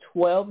 21st at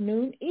 12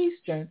 noon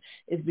Eastern,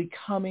 is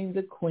Becoming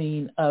the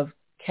Queen of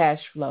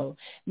Cash Flow.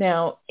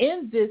 Now,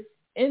 in this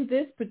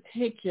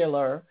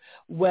particular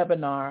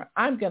webinar,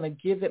 I'm going to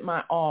give it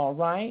my all,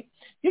 right?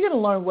 You're going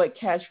to learn what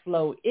cash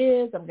flow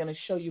is. I'm going to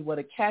show you what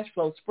a cash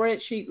flow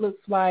spreadsheet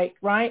looks like,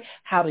 right?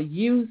 How to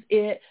use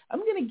it.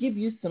 I'm going to give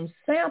you some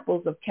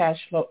samples of a cash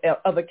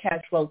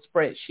flow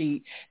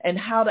spreadsheet and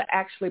how to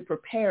actually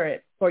prepare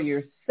it for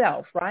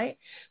yourself, right?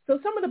 So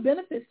some of the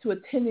benefits to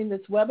attending this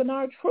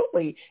webinar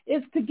truly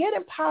is to get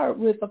empowered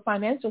with a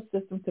financial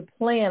system to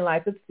plan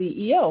like a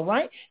CEO,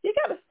 right? You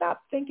got to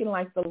stop thinking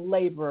like the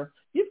laborer.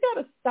 You've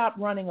got to stop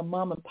running a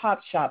mom and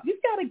pop shop.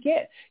 You've got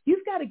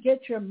to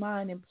get your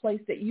mind in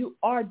place that you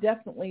are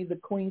definitely the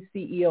queen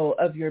CEO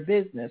of your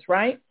business,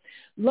 right?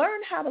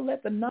 Learn how to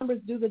let the numbers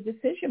do the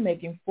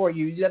decision-making for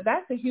you.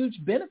 That's a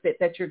huge benefit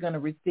that you're going to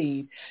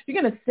receive.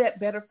 You're going to set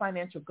better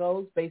financial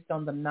goals based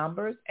on the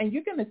numbers, and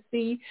you're going to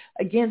see,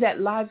 again,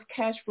 that live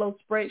cash flow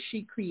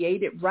spreadsheet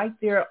created right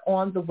there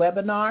on the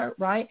webinar,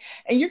 right?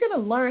 And you're going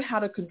to learn how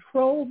to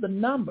control the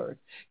numbers.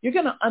 You're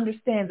going to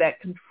understand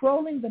that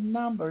controlling the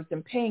numbers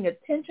and paying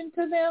attention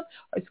to them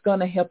is going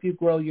to help you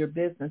grow your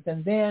business.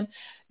 And then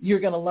you're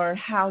going to learn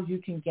how you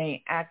can gain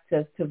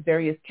access to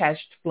various cash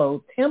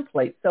flow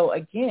templates. So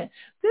again,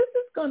 this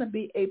is going to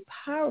be a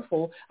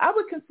powerful, I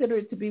would consider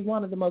it to be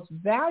one of the most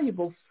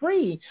valuable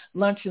free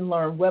Lunch and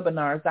Learn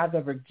webinars I've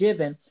ever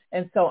given.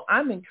 And so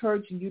I'm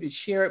encouraging you to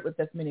share it with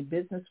as many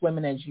business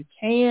women as you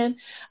can.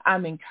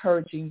 I'm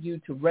encouraging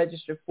you to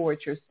register for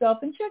it yourself.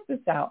 And check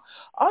this out.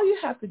 All you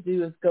have to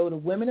do is go to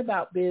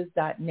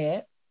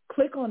womenaboutbiz.net,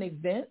 click on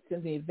events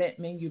in the event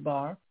menu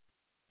bar.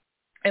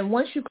 And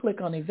once you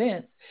click on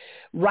events,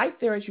 right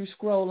there as you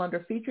scroll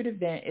under featured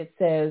event, it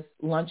says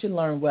Lunch and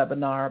Learn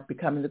webinar,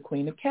 Becoming the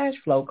Queen of Cash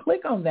Flow.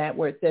 Click on that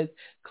where it says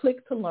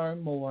click to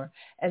learn more.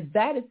 And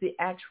that is the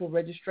actual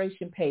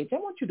registration page. I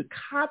want you to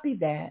copy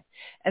that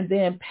and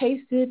then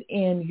paste it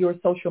in your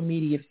social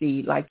media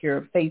feed, like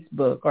your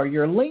Facebook or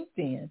your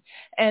LinkedIn.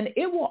 And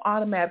it will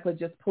automatically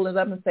just pull it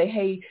up and say,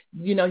 hey,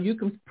 you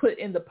can put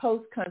in the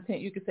post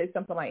content, you can say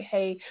something like,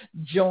 hey,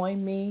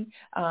 join me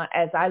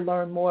as I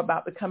learn more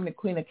about becoming the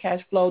Queen of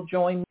Cash Flow.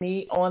 Join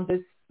me on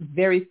this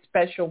very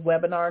special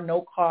webinar,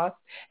 no cost,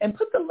 and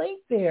put the link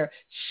there.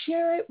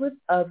 Share it with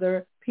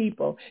other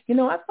people.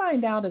 I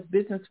find out as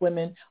business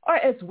women or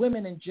as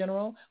women in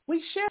general,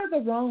 we share the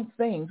wrong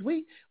things.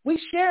 We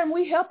share and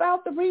we help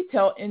out the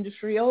retail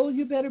industry. Oh,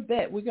 you better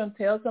bet. We're going to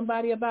tell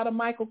somebody about a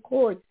Michael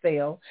Kors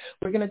sale.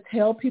 We're going to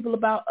tell people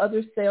about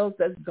other sales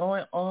that's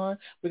going on.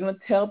 We're going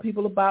to tell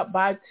people about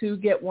buy two,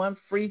 get one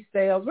free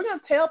sales. We're going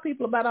to tell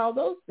people about all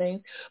those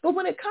things. But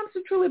when it comes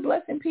to truly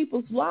blessing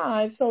people's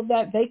lives so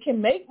that they can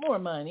make more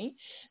money,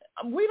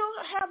 we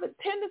don't have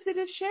a tendency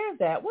to share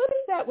that. What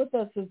is that with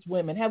us as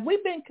women? Have we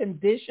been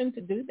conditioned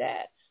to do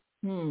that?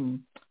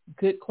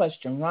 Good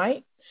question,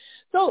 right?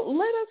 So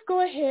let us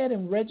go ahead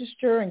and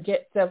register and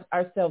get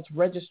ourselves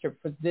registered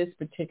for this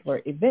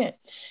particular event.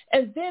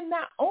 And then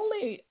not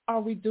only are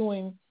we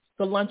doing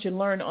the Lunch and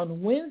Learn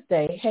on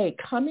Wednesday, hey,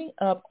 coming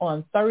up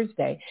on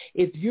Thursday,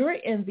 if you're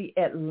in the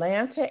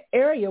Atlanta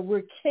area,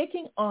 we're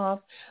kicking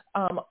off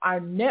our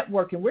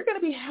networking. We're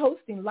going to be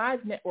hosting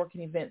live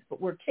networking events,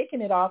 but we're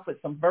kicking it off with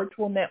some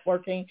virtual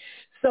networking.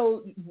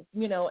 So,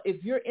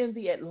 if you're in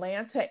the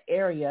Atlanta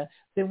area,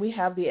 then we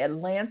have the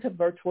Atlanta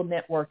Virtual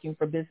Networking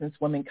for Business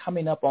Women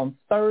coming up on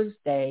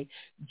Thursday,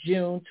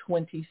 June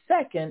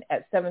 22nd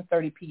at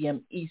 7:30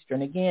 p.m.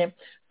 Eastern. Again,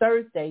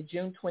 Thursday,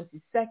 June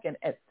 22nd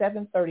at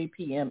 7:30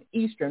 p.m.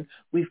 Eastern,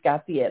 we've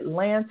got the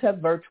Atlanta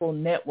Virtual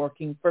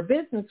Networking for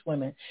Business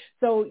Women.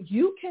 So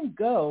you can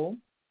go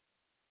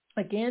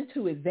again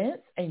to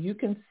events and you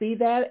can see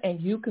that and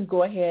you can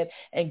go ahead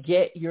and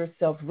get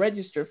yourself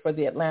registered for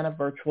the Atlanta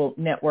Virtual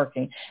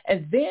Networking.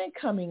 And then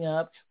coming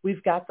up,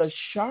 we've got the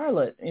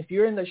Charlotte. If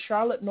you're in the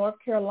Charlotte, North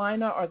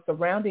Carolina or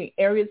surrounding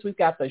areas, we've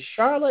got the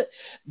Charlotte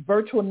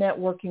Virtual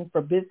Networking for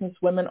Business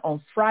Women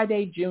on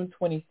Friday, June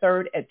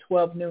 23rd at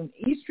 12 noon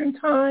Eastern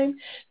time.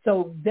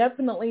 So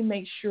definitely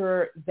make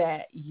sure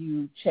that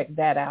you check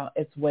that out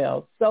as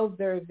well. So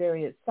very,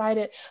 very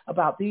excited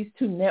about these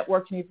two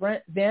networking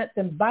events.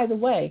 And by the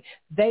way, right?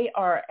 They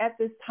are at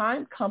this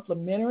time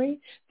complimentary.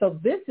 So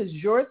this is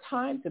your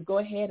time to go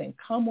ahead and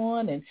come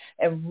on and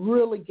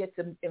really get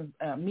to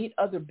meet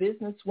other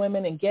business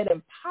women and get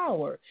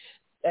empowered.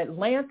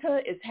 Atlanta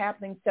is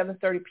happening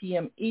 7:30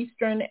 p.m.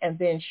 Eastern, and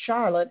then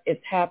Charlotte is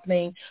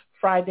happening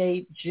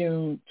Friday,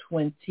 June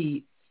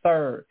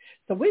 23rd.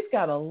 So we've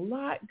got a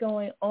lot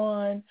going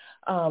on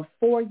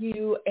for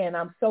you, and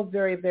I'm so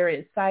very, very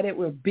excited.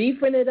 We're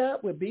beefing it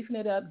up. We're beefing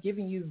it up,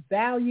 giving you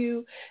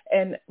value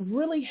and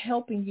really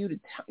helping you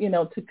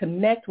to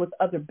connect with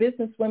other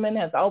business women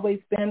has always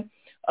been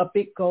a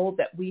big goal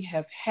that we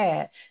have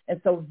had.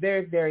 And so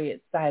very, very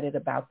excited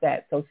about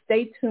that. So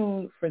stay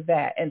tuned for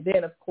that. And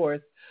then, of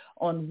course,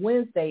 on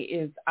Wednesday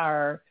is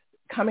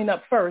coming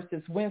up first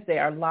is Wednesday,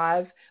 our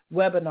live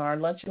webinar,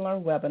 Lunch and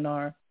Learn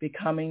webinar,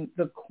 Becoming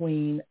the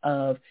Queen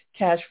of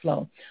Cash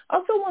Flow. I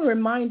also want to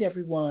remind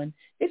everyone,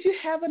 if you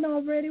haven't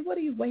already, what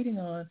are you waiting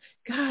on?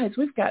 Guys,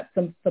 we've got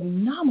some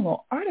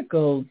phenomenal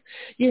articles.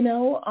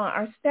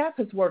 Our staff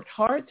has worked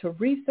hard to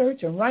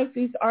research and write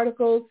these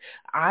articles.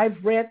 I've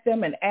read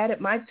them and added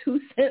my 2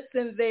 cents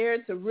in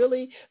there to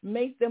really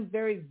make them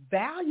very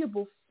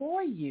valuable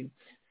for you.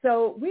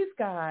 So we've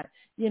got,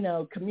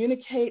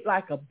 communicate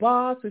like a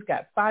boss. We've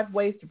got 5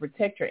 ways to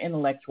protect your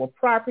intellectual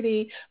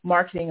property,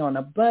 marketing on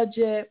a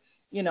budget,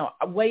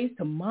 ways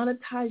to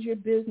monetize your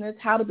business,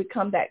 how to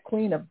become that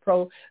queen of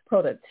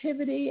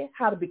productivity,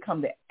 how to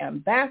become the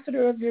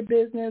ambassador of your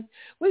business.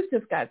 We've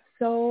just got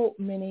so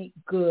many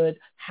good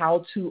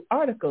how-to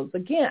articles.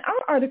 Again,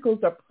 our articles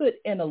are put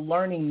in a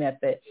learning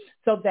method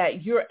so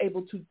that you're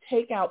able to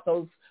take out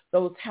those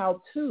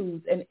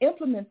how-tos and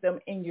implement them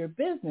in your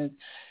business.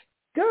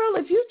 Girl,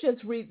 if you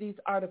just read these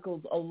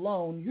articles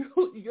alone,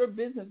 your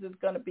business is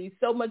going to be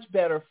so much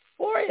better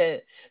for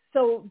it.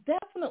 So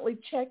definitely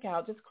check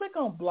out, just click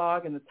on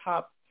blog in the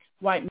top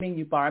right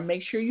menu bar.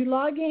 Make sure you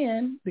log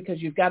in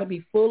because you've got to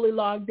be fully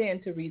logged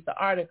in to read the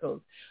articles.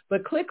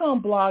 But click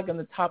on blog in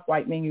the top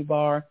right menu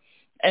bar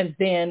and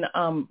then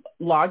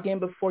log in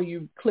before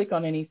you click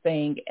on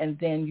anything, and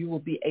then you will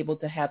be able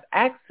to have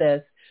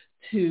access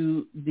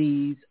to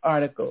these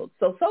articles.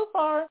 So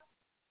far,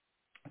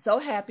 so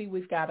happy.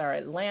 We've got our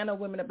Atlanta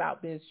Women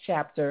About Biz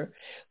chapter.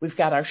 We've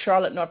got our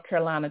Charlotte, North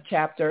Carolina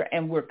chapter,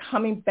 and we're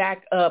coming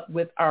back up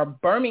with our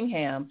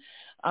Birmingham,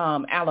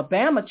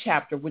 Alabama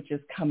chapter, which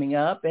is coming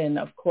up. And,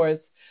 of course,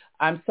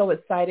 I'm so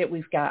excited.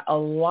 We've got a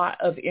lot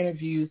of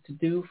interviews to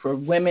do for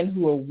women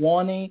who are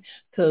wanting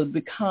to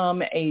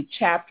become a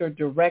chapter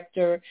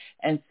director.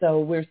 And so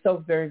we're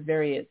so very,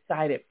 very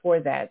excited for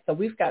that. So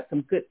we've got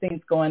some good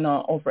things going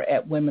on over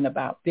at Women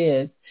About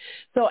Biz.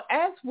 So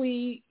as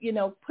we,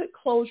 put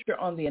closure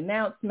on the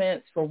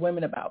announcements for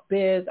Women About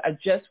Biz, I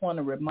just want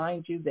to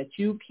remind you that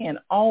you can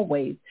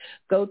always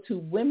go to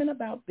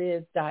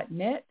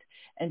womenaboutbiz.net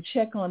and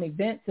check on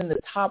events in the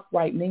top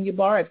right menu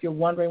bar. If you're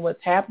wondering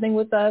what's happening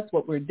with us,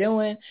 what we're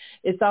doing,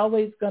 it's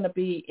always going to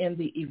be in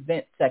the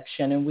event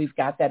section, and we've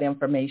got that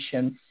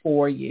information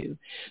for you.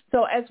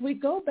 So as we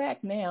go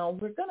back now,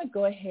 we're going to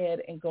go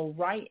ahead and go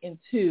right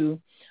into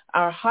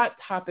our hot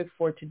topic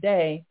for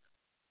today,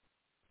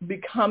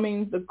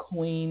 becoming the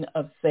queen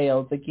of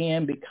sales.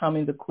 Again,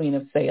 becoming the queen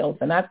of sales.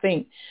 And I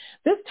think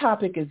this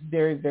topic is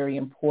very, very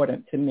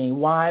important to me.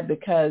 Why?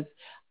 Because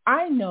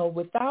I know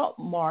without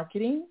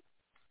marketing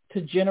to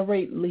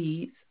generate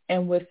leads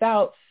and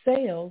without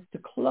sales to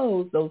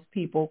close those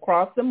people,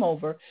 cross them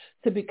over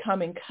to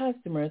becoming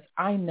customers,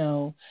 I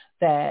know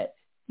that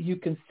you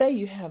can say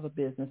you have a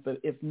business, but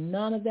if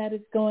none of that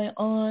is going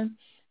on,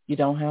 you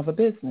don't have a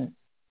business.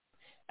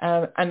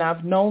 And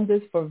I've known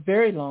this for a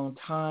very long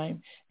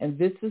time, and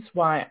this is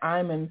why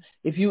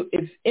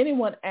if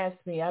anyone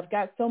asks me, I've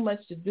got so much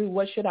to do,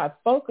 what should I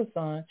focus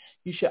on?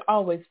 You should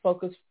always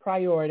focus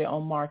priority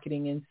on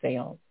marketing and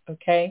sales,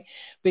 okay?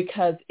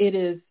 Because it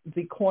is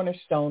the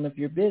cornerstone of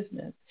your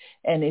business.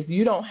 And if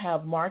you don't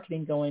have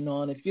marketing going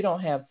on, if you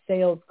don't have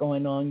sales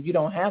going on, you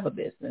don't have a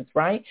business,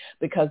 right?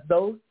 Because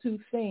those two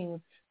things,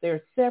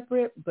 they're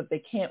separate, but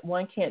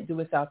one can't do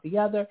without the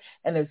other.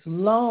 And as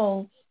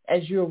long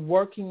as you're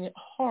working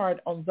hard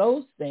on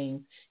those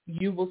things,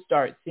 you will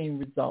start seeing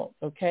results,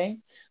 okay?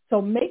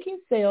 So making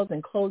sales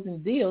and closing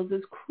deals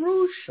is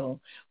crucial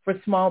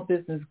for small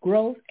business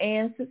growth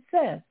and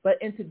success.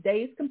 But in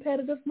today's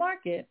competitive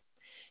market,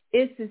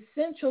 it's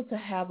essential to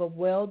have a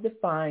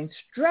well-defined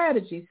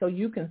strategy so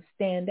you can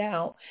stand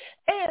out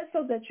and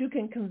so that you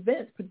can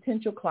convince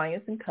potential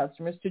clients and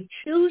customers to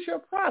choose your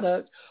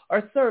product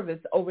or service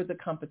over the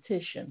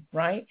competition,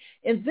 right?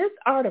 In this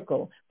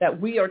article that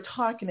we are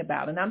talking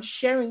about, and I'm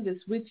sharing this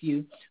with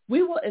you,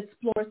 we will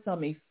explore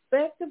some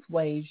effective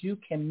ways you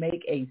can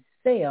make a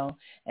sale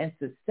and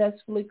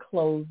successfully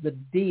close the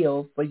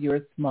deal for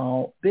your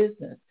small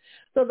business.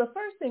 So the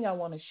first thing I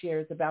want to share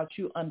is about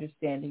you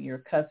understanding your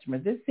customer.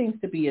 This seems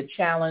to be a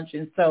challenge,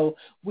 and so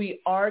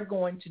we are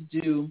going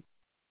to do,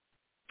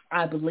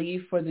 I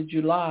believe, for the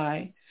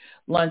July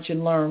Lunch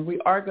and Learn, we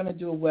are going to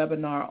do a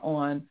webinar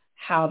on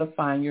how to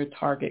find your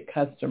target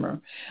customer.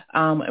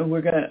 And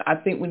I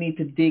think we need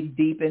to dig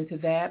deep into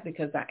that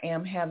because I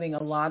am having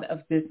a lot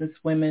of business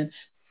women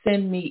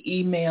send me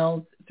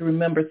emails to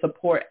remember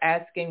support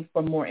asking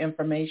for more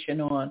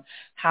information on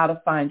how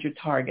to find your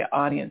target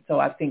audience. So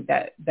I think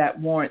that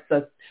warrants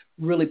us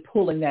really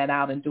pulling that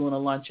out and doing a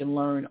lunch and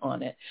learn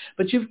on it.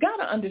 But you've got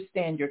to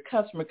understand your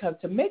customer, because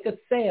to make a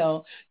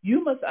sale,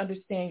 you must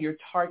understand your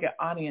target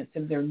audience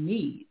and their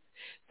needs.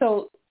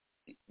 So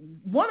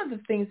one of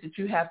the things that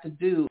you have to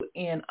do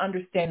in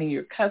understanding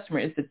your customer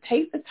is to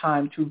take the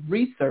time to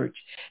research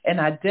and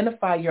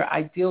identify your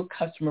ideal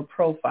customer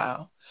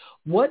profile.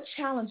 What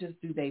challenges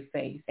do they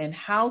face, and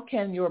how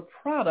can your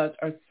product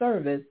or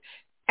service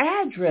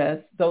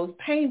address those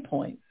pain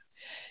points?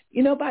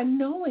 You know, by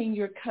knowing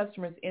your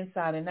customers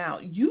inside and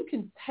out, you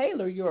can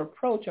tailor your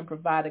approach and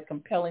provide a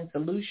compelling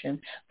solution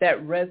that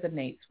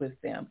resonates with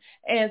them.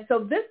 And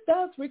so this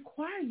does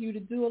require you to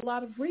do a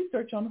lot of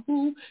research on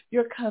who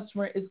your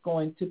customer is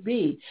going to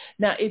be.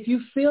 Now, if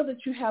you feel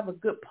that you have a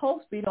good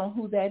pulse beat on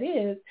who that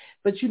is,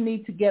 but you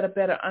need to get a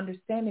better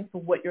understanding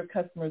for what your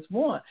customers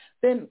want,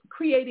 then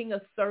creating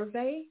a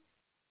survey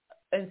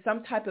and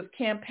some type of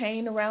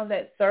campaign around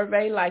that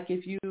survey, like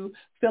if you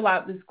fill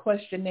out this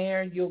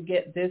questionnaire, you'll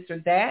get this or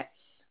that,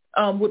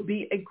 would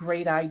be a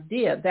great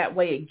idea. That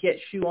way it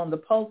gets you on the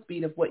pulse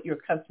beat of what your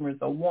customers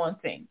are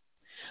wanting.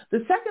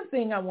 The second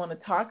thing I want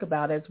to talk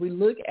about as we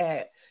look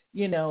at,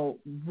 you know,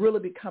 really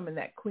becoming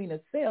that queen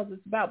of sales is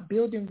about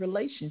building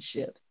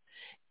relationships.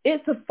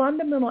 It's a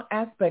fundamental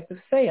aspect of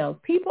sales.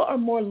 People are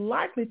more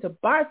likely to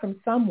buy from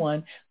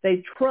someone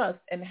they trust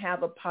and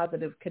have a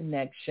positive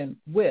connection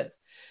with.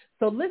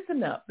 So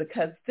listen up,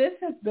 because this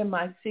has been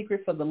my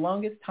secret for the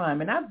longest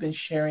time, and I've been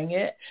sharing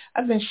it.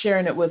 I've been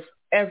sharing it with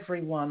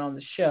everyone on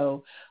the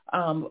show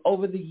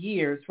over the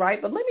years,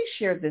 right? But let me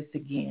share this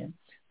again.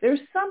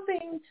 There's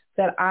something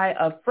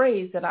a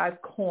phrase that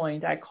I've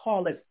coined. I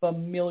call it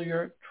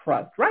familiar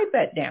trust. Write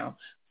that down,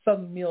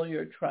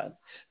 familiar trust.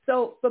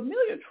 So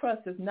familiar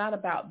trust is not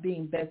about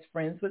being best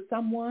friends with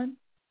someone.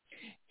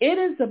 It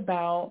is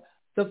about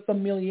the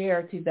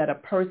familiarity that a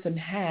person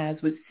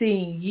has with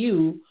seeing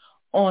you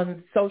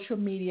on social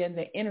media and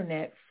the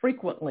internet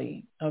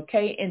frequently,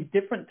 okay, in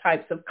different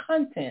types of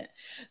content.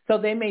 So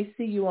they may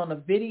see you on a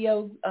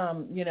video,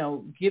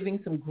 giving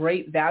some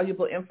great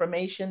valuable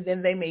information.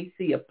 Then they may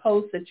see a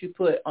post that you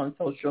put on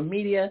social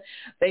media.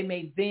 They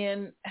may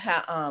then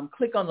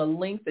click on the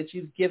link that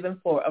you've given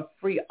for a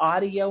free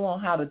audio on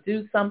how to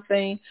do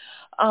something.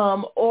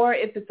 Or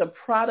if it's a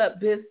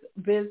product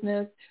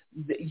business,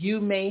 you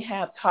may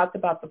have talked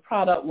about the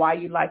product, why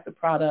you like the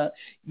product.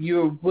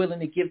 You're willing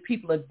to give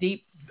people a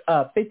deep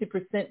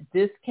 50%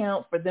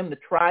 discount for them to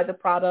try the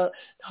product,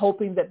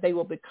 hoping that they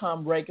will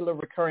become regular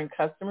recurring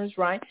customers,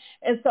 right?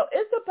 And so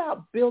it's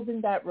about building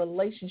that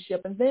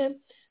relationship. And then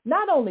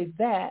not only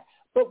that,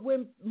 but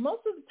when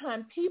most of the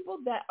time people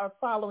that are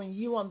following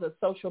you on the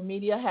social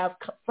media have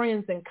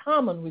friends in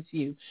common with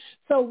you.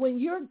 So when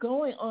you're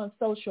going on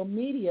social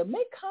media,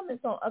 make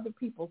comments on other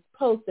people's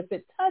posts if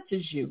it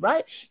touches you,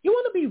 right? You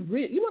want to be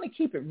real. You want to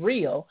keep it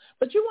real,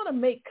 but you want to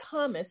make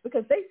comments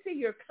because they see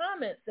your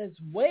comments as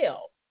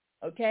well.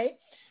 Okay,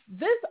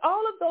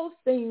 all of those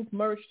things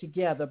merged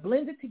together,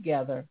 blended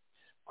together,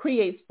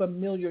 creates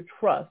familiar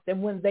trust.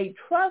 And when they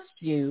trust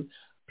you,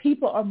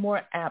 people are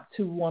more apt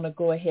to want to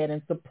go ahead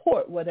and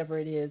support whatever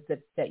it is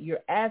that you're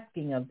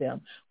asking of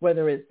them,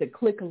 whether it's to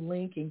click a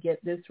link and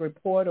get this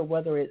report, or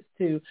whether it's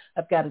to,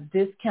 I've got a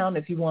discount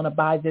if you want to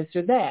buy this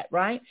or that,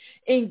 right?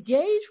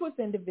 Engage with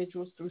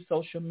individuals through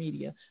social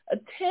media,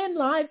 attend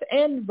live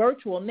and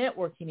virtual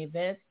networking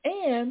events,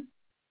 and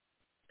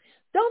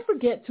don't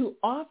forget to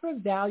offer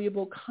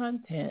valuable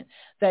content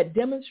that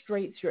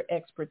demonstrates your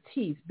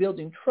expertise.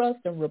 Building trust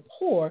and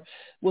rapport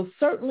will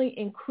certainly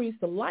increase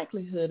the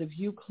likelihood of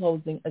you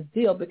closing a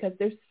deal because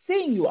they're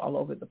seeing you all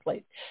over the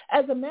place.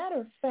 As a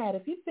matter of fact,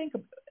 if you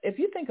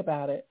think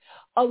about it,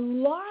 a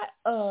lot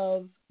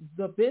of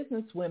the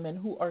business women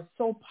who are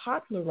so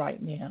popular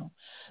right now,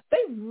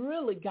 they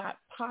really got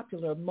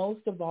popular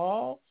most of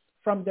all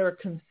from their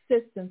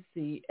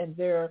consistency and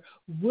their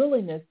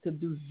willingness to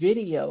do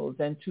videos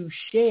and to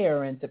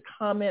share and to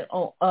comment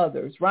on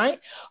others, right?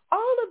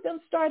 All of them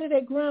started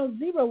at ground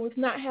zero with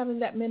not having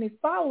that many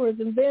followers,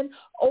 and then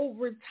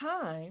over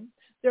time,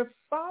 their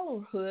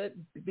followerhood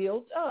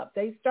built up.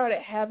 They started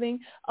having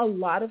a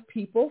lot of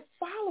people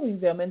following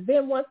them, and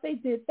then once they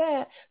did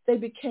that, they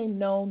became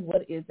known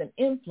what is an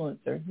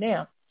influencer.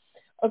 Now,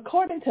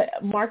 according to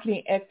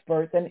marketing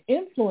experts, an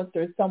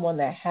influencer is someone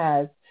that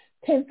has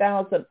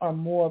 10,000 or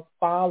more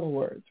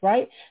followers,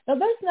 right? Now,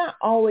 that's not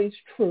always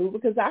true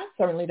because I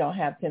certainly don't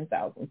have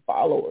 10,000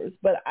 followers,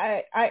 but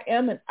I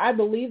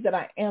believe that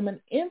I am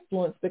an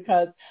influence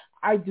because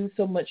I do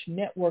so much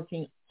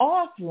networking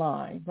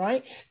offline,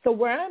 right? So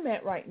where I'm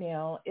at right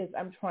now is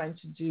I'm trying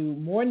to do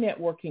more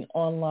networking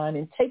online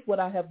and take what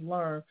I have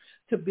learned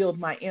to build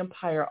my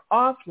empire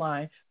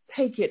offline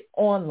take it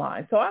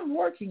online. So I'm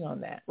working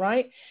on that,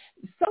 right?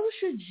 So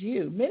should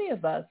you. Many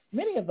of us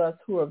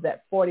who are of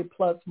that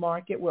 40-plus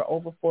market, we're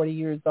over 40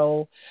 years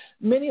old.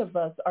 Many of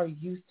us are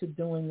used to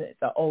doing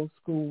the old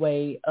school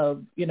way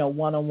of,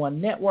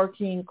 one-on-one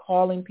networking,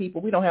 calling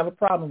people. We don't have a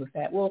problem with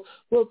that.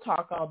 We'll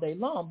talk all day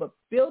long, but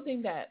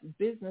building that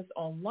business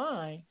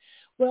online,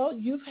 well,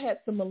 you've had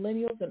some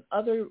millennials and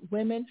other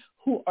women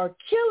who are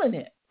killing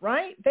it,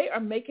 right? They are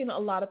making a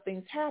lot of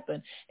things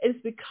happen. It's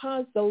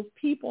because those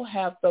people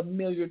have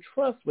familiar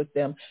trust with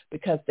them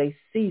because they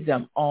see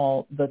them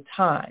all the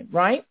time,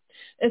 right?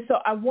 And so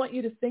I want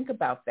you to think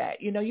about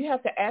that. You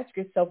have to ask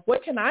yourself,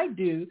 what can I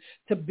do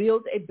to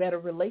build a better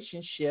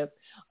relationship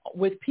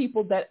with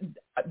people that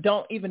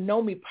don't even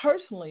know me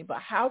personally, but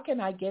how can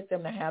I get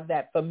them to have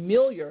that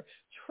familiar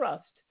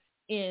trust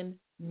in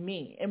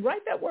me? And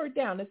write that word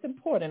down. It's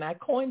important. I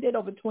coined it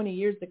over 20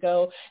 years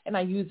ago, and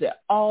I use it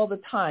all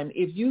the time.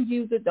 If you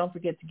use it, don't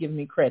forget to give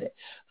me credit.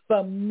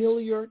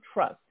 Familiar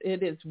trust.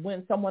 It is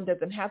when someone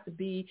doesn't have to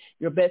be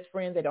your best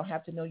friend. They don't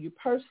have to know you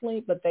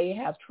personally, but they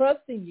have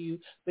trust in you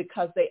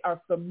because they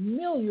are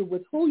familiar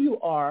with who you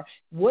are,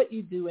 what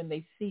you do, and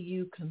they see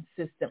you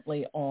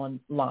consistently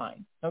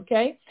online.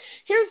 Okay?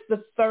 Here's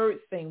the third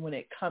thing when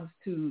it comes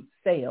to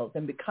sales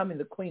and becoming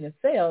the queen of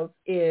sales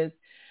is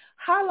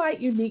highlight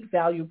unique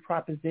value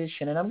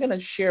proposition. And I'm going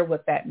to share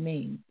what that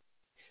means.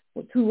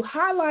 To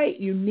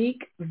highlight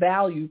unique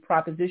value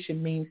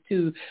proposition means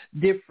to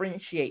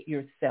differentiate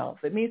yourself.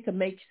 It means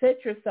to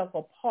set yourself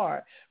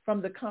apart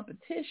from the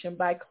competition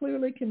by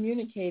clearly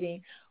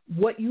communicating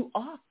what you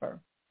offer,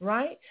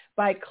 right?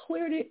 By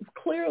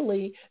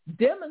clearly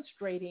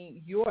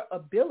demonstrating your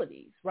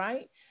abilities,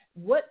 right?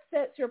 What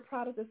sets your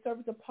product or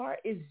service apart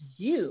is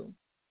you.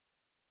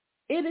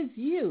 It is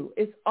you.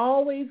 It's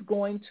always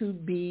going to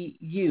be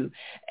you.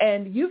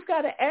 And you've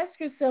got to ask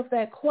yourself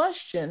that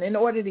question in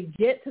order to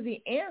get to the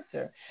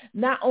answer.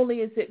 Not only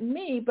is it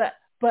me,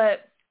 but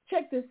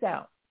check this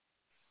out.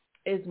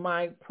 Is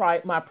my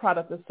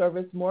product or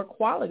service more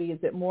quality? Is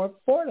it more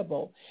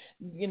affordable?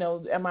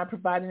 Am I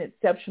providing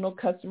exceptional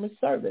customer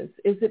service?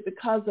 Is it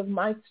because of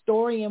my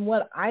story and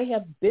what I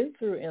have been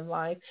through in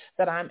life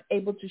that I'm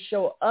able to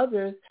show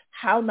others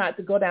how not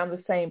to go down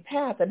the same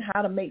path and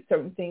how to make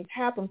certain things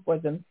happen for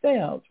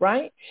themselves,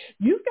 right?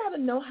 You've got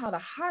to know how to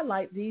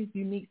highlight these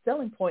unique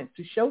selling points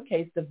to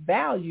showcase the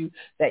value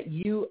that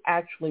you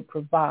actually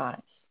provide.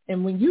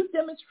 And when you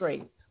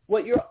demonstrate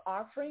what you're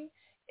offering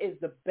is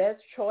the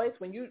best choice,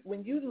 when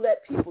you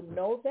let people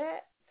know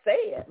that, say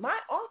it. My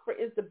offer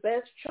is the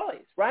best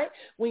choice, right?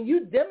 When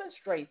you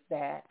demonstrate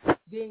that,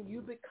 then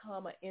you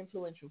become an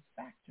influential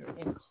factor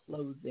in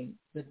closing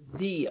the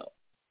deal,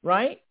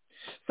 right?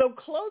 So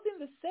closing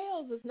the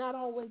sales is not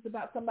always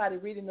about somebody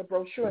reading the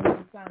brochure and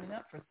then signing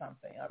up for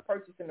something or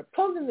purchasing it.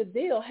 Closing the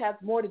deal has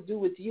more to do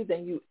with you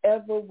than you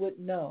ever would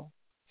know.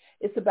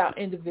 It's about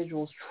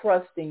individuals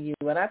trusting you,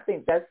 and I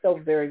think that's so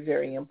very,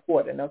 very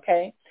important,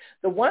 okay?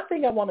 The one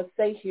thing I want to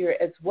say here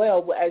as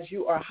well, as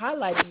you are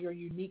highlighting your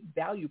unique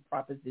value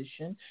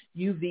proposition,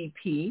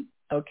 UVP,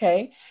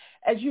 okay,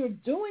 as you're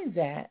doing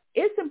that,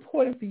 it's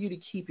important for you to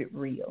keep it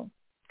real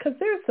because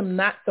there's some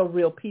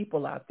not-so-real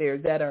people out there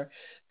that are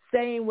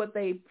saying what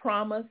they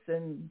promise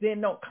and then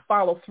don't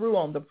follow through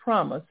on the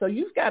promise. So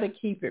you've got to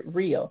keep it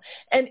real.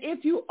 And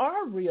if you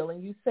are real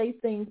and you say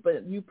things,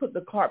 but you put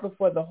the cart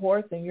before the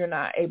horse and you're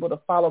not able to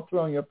follow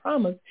through on your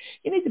promise,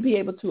 you need to be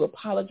able to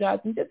apologize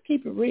and just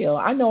keep it real.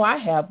 I know I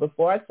have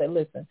before. I said,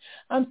 listen,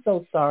 I'm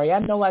so sorry. I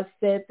know I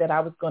said that I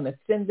was going to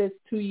send this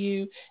to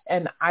you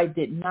and I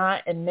did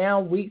not. And now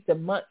weeks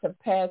and months have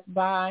passed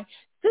by.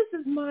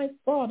 This is my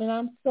fault, and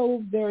I'm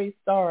so very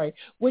sorry.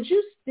 Would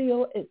you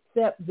still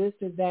accept this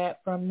or that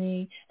from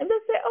me? And they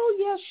say, oh,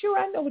 yeah, sure,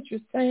 I know what you're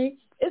saying.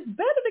 It's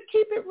better to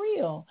keep it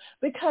real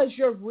because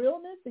your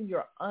realness and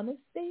your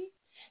honesty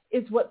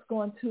is what's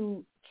going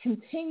to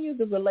continue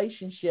the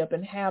relationship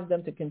and have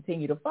them to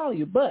continue to follow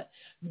you. But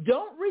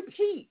don't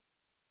repeat,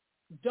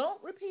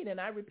 and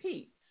I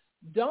repeat,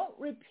 don't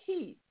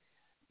repeat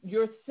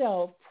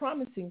yourself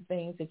promising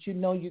things that you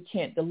know you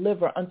can't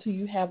deliver until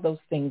you have those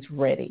things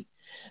ready.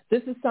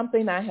 This is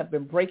something I have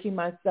been breaking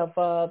myself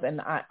of, and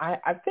I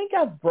think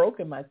I've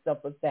broken myself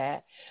of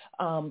that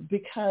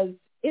because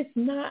it's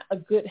not a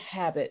good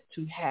habit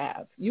to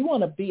have. You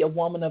want to be a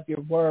woman of your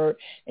word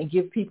and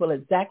give people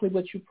exactly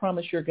what you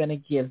promise you're going to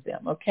give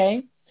them,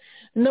 okay?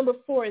 Number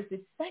 4 is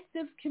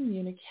effective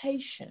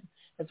communication.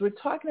 As we're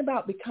talking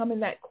about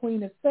becoming that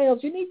queen of sales,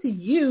 you need to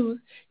use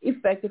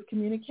effective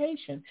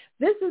communication.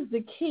 This is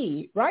the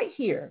key right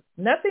here,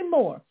 nothing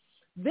more.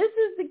 This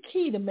is the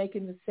key to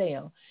making the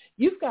sale.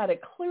 You've got to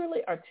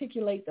clearly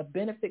articulate the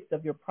benefits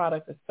of your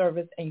product or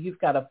service, and you've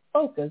got to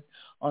focus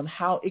on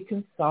how it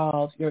can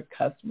solve your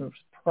customer's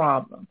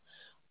problem.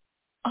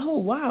 Oh,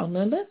 wow.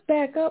 Now let's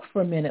back up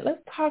for a minute.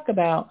 Let's talk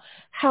about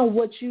how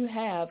what you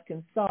have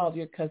can solve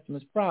your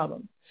customer's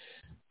problem.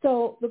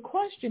 So the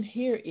question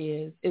here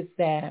is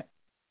that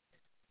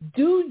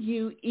do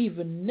you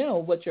even know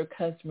what your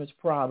customer's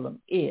problem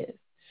is?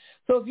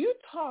 So if you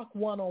talk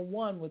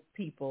one-on-one with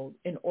people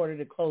in order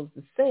to close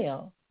the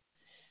sale,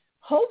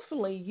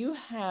 hopefully you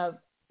have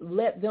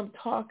let them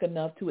talk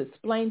enough to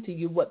explain to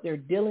you what they're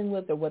dealing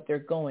with or what they're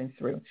going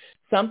through.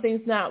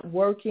 Something's not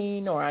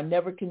working, or I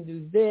never can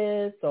do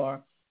this,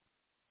 or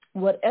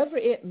whatever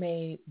it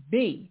may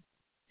be.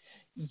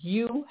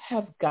 You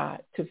have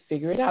got to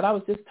figure it out. I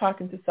was just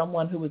talking to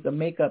someone who is a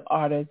makeup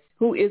artist,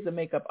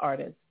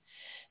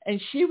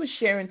 and she was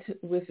sharing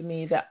with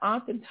me that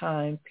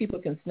oftentimes people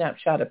can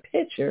snapshot a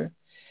picture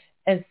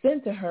and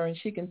send to her, and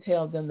she can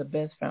tell them the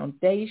best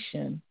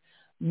foundation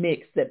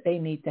mix that they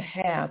need to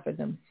have for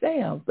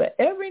themselves. But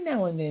every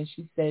now and then,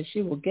 she says,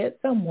 she will get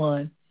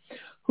someone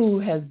who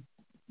has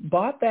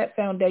bought that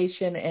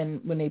foundation, and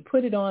when they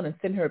put it on and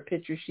send her a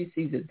picture, she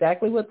sees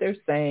exactly what they're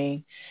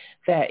saying,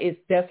 that it's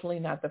definitely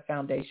not the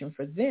foundation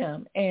for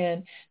them.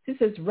 And she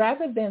says,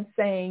 rather than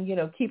saying,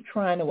 keep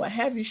trying or what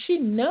have you, she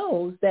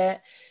knows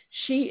that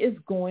she is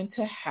going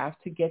to have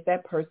to get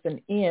that person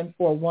in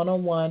for a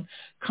one-on-one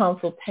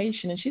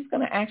consultation, and she's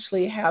going to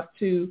actually have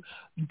to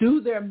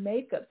do their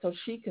makeup so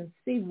she can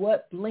see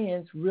what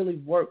blends really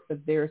work for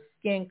their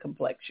skin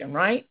complexion,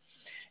 right?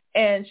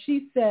 And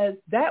she says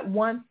that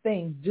one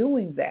thing,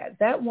 doing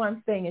that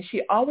one thing, and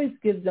she always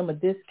gives them a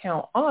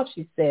discount off,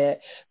 she said,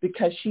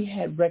 because she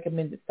had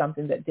recommended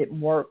something that didn't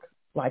work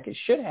like it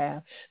should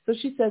have. So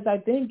she says,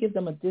 I then give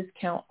them a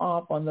discount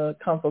off on the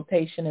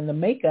consultation and the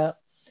makeup,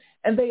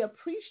 and they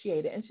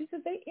appreciate it. And she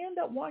says they end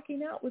up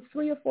walking out with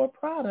 3 or 4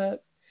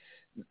 products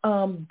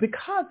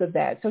because of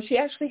that. So she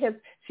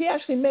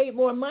actually made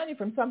more money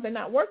from something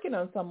not working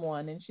on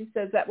someone. And she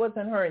says that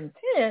wasn't her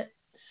intent,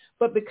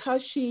 but because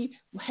she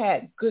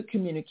had good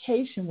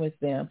communication with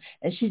them,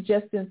 and she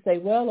just didn't say,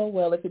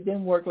 well, if it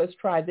didn't work, let's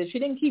try this. She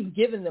didn't keep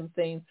giving them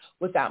things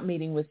without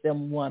meeting with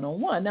them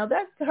one-on-one. Now,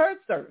 that's her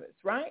service,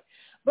 right?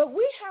 But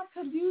we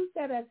have to use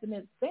that as an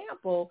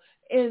example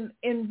in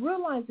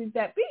realizing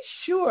that be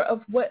sure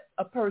of what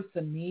a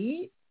person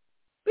needs.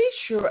 Be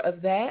sure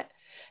of that.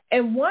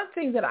 And one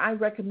thing that I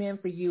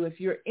recommend for you, if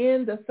you're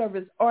in the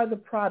service or the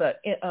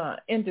product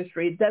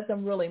industry, it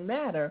doesn't really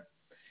matter.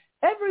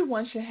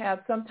 Everyone should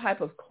have some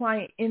type of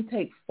client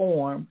intake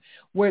form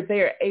where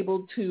they're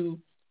able to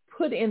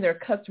put in their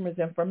customers'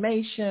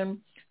 information,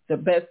 the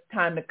best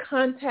time to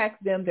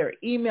contact them, their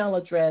email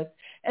address,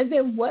 and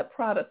then what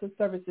products or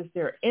services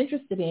they're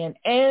interested in.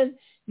 And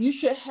you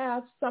should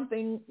have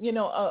something,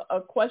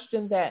 a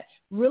question that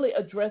really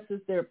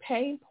addresses their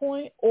pain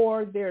point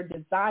or their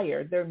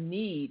desire, their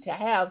need to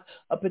have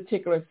a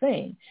particular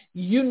thing.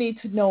 You need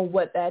to know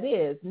what that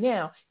is.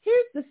 Now,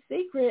 here's the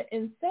secret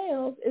in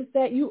sales is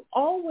that you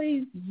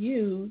always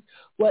use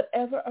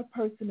whatever a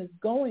person is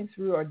going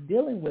through or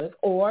dealing with,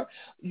 or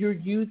you're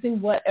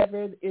using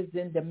whatever is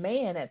in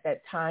demand at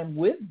that time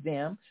with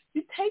them.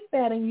 You take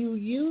that and you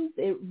use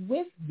it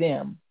with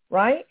them,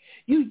 right?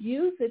 You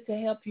use it to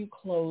help you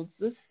close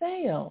the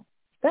sale.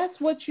 That's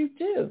what you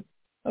do,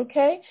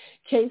 okay?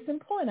 Case in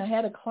point, I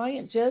had a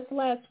client just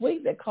last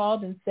week that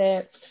called and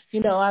said,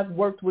 I've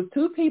worked with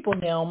 2 people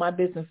now on my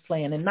business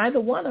plan, and neither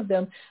one of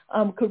them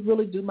could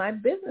really do my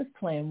business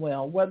plan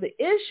well. Well, the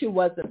issue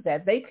wasn't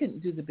that they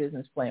couldn't do the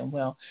business plan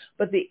well,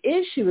 but the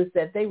issue is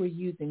that they were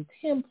using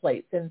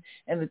templates, and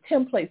the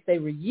templates they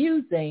were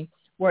using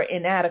were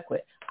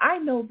inadequate. I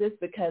know this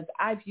because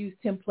I've used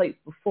templates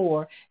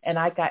before and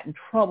I got in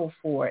trouble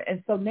for it.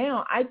 And so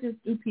now I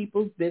just do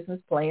people's business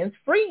plans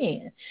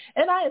freehand.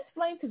 And I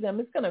explain to them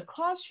it's going to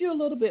cost you a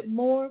little bit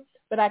more,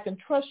 but I can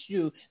trust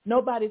you.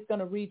 Nobody's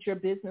going to read your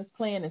business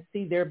plan and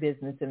see their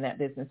business in that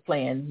business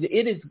plan.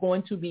 It is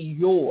going to be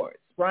yours,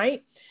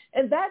 right?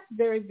 And that's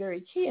very,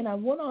 very key. And I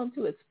went on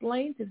to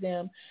explain to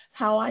them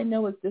how I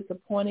know it's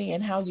disappointing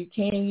and how you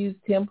can use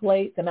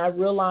templates. And I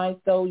realized,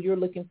 though, you're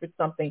looking for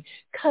something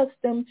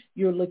custom.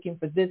 You're looking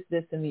for this,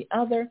 and the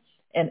other.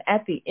 And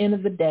at the end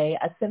of the day,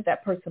 I sent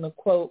that person a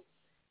quote.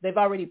 They've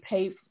already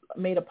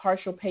made a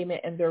partial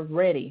payment, and they're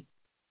ready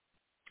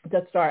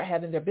to start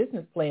having their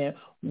business plan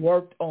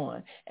worked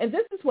on. And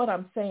this is what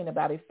I'm saying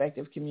about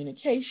effective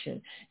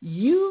communication.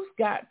 You've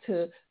got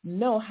to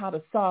know how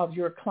to solve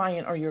your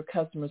client or your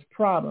customer's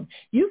problem.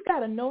 You've got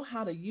to know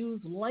how to use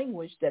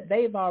language that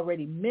they've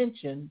already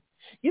mentioned.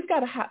 You've got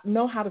to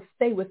know how to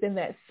stay within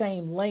that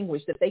same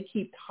language that they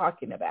keep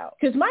talking about.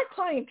 Because my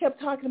client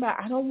kept talking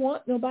about, I don't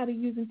want nobody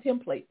using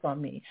templates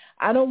on me.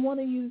 I don't want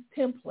to use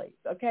templates,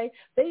 okay?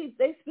 They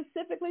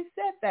specifically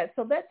said that.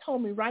 So that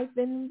told me right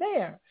then and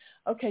there,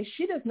 okay,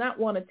 she does not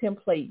want a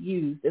template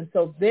used. And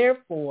so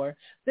therefore,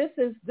 this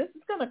is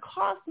going to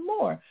cost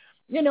more.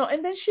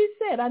 And then she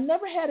said, I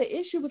never had an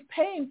issue with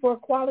paying for a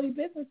quality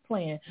business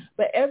plan,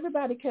 but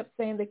everybody kept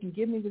saying they can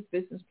give me this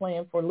business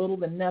plan for little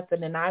than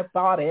nothing, and I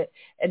bought it,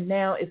 and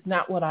now it's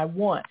not what I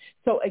want.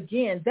 So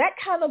again, that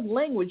kind of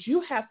language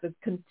you have to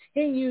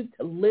continue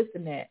to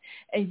listen at,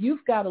 and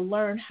you've got to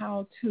learn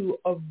how to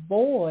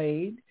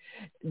avoid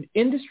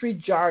industry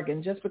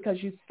jargon. Just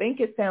because you think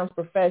it sounds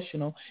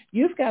professional,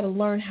 you've got to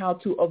learn how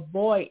to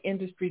avoid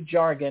industry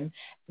jargon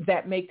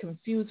that may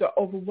confuse or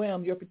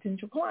overwhelm your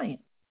potential client.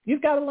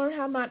 You've got to learn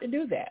how not to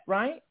do that,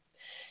 right?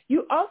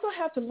 You also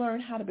have to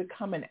learn how to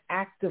become an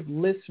active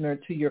listener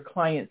to your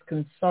clients'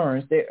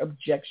 concerns, their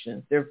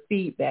objections, their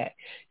feedback.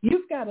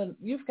 You've got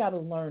to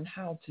learn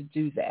how to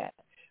do that,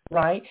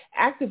 right?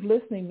 Active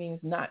listening means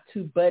not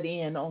to butt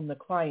in on the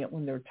client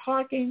when they're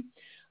talking,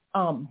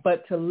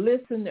 but to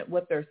listen at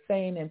what they're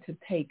saying and to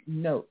take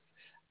notes.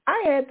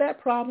 I had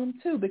that problem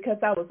too because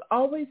I was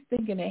always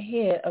thinking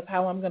ahead of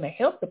how I'm going to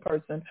help the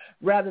person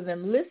rather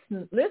than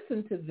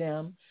listen to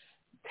them,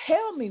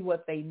 tell me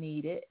what they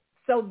needed,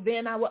 so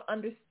then I would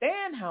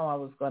understand how I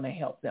was going to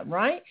help them,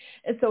 right?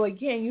 And so,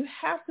 again, you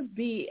have to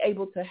be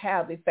able to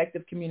have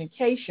effective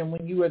communication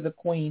when you are the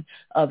queen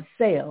of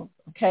sales,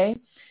 okay?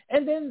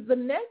 And then the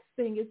next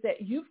thing is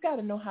that you've got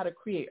to know how to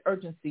create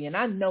urgency. And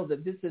I know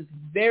that this is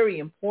very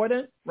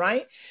important,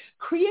 right?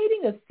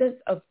 Creating a sense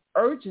of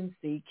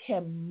urgency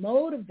can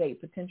motivate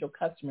potential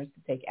customers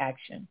to take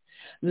action.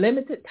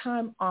 Limited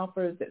time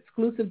offers,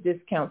 exclusive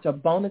discounts, or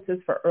bonuses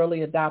for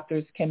early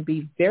adopters can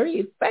be very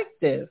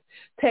effective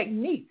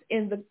techniques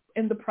in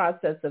the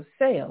process of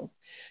sales.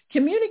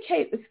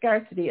 Communicate the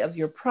scarcity of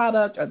your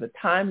product or the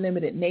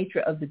time-limited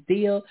nature of the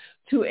deal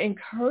to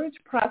encourage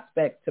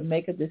prospects to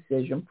make a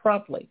decision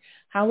promptly.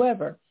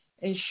 However,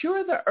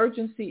 ensure the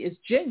urgency is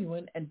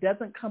genuine and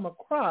doesn't come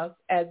across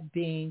as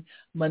being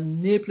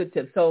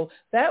manipulative. So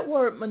that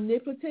word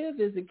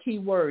manipulative is a key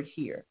word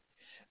here.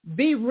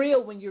 Be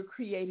real when you're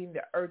creating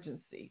the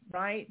urgency,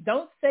 right?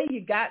 Don't say you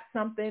got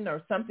something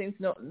or something's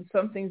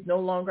no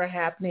longer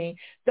happening.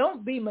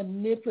 Don't be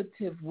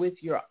manipulative with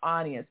your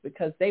audience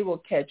because they will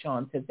catch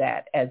on to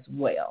that as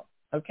well,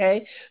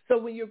 okay? So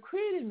when you're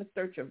creating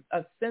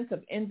a sense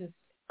of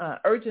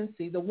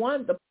urgency, the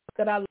one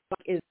that I like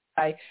is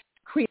by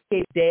create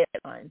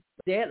deadlines.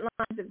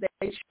 Deadlines if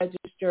they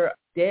register,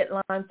 a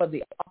deadline for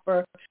the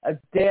offer, a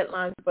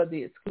deadline for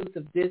the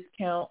exclusive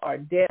discount, or a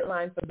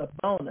deadline for the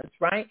bonus,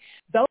 right?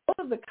 Those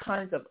are the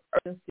kinds of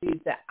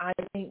urgencies that I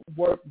think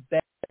work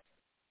best.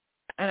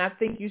 And I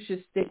think you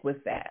should stick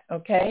with that,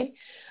 okay?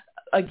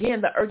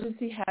 Again, the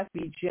urgency has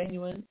to be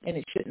genuine and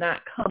it should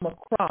not come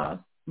across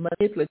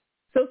manipulative.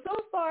 So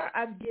far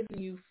I've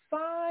given you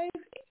 5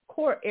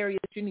 core areas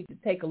you need to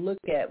take a look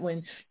at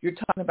when you're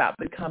talking about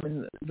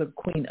becoming the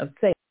queen of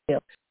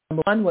sales.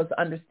 Number 1 was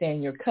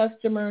understand your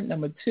customer.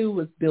 Number 2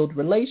 was build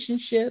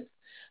relationships.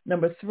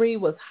 Number 3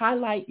 was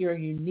highlight your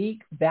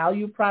unique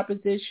value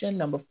proposition.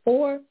 Number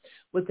 4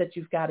 was that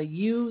you've got to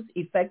use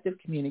effective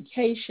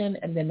communication.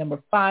 And then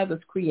number 5 was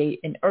create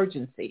an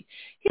urgency.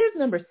 Here's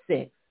number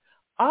 6.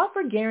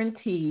 Offer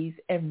guarantees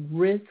and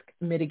risk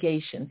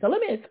mitigation. So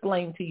let me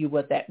explain to you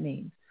what that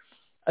means.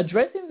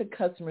 Addressing the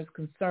customer's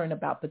concern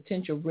about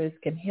potential risk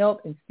can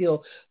help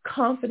instill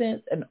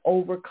confidence and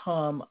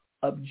overcome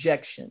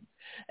objections.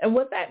 And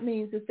what that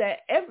means is that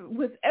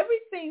with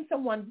everything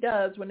someone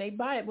does when they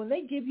buy it, when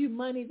they give you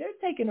money, they're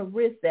taking a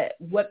risk that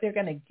what they're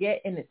going to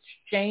get in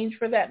exchange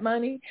for that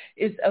money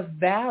is of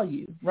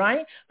value,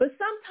 right? But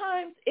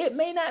sometimes it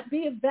may not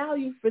be of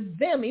value for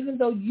them, even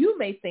though you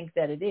may think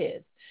that it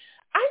is.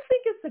 I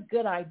think it's a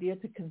good idea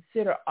to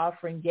consider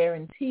offering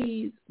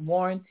guarantees,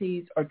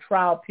 warranties, or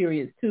trial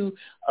periods to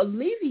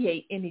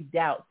alleviate any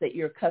doubts that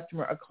your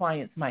customer or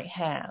clients might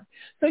have.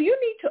 So you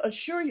need to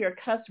assure your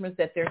customers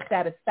that their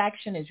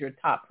satisfaction is your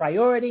top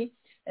priority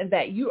and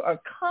that you are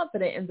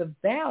confident in the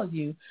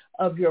value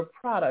of your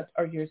product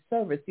or your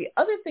service. The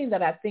other thing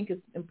that I think is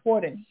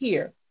important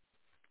here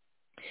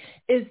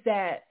is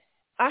that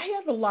I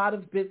have a lot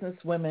of business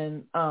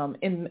women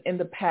in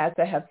the past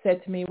that have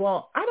said to me,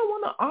 well, I don't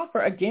want to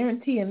offer a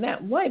guarantee in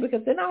that way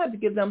because then I have to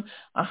give them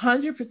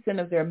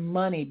 100% of their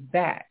money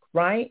back,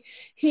 right?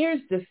 Here's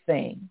the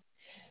thing.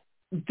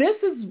 This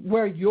is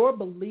where your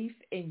belief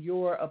in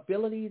your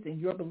abilities and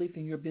your belief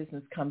in your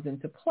business comes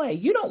into play.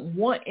 You don't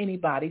want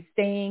anybody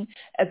staying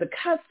as a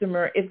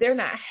customer if they're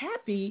not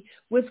happy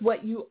with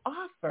what you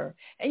offer.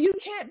 And you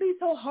can't be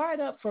so hard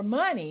up for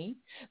money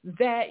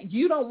that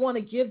you don't want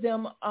to give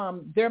them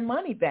their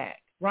money back,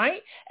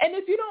 right? And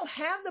if you don't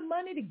have the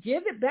money to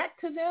give it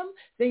back to them,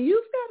 then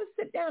you've got to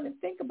sit down and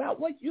think about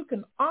what you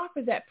can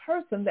offer that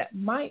person that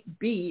might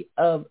be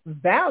of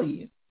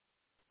value.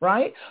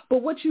 Right?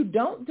 But what you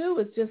don't do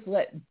is just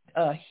let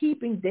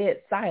heaping dead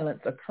silence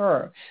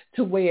occur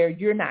to where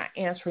you're not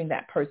answering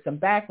that person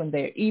back when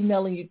they're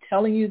emailing you,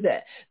 telling you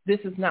that this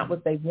is not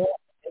what they want.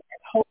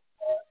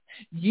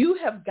 You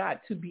have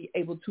got to be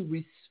able to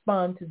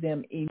respond to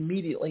them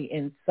immediately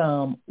in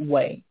some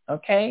way,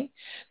 okay?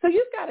 So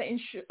you've got to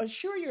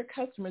assure your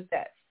customers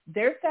that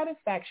their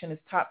satisfaction is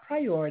top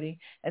priority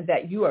and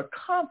that you are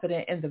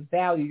confident in the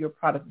value your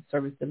product and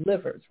service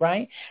delivers,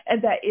 right?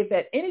 And that if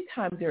at any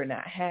time they're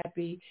not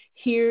happy,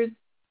 here's,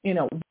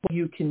 what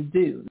you can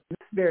do.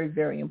 That's very,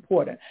 very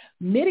important.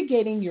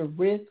 Mitigating your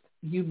risk,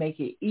 you make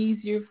it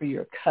easier for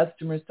your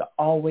customers to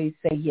always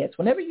say yes.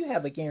 Whenever you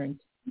have a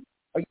guarantee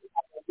or you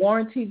have a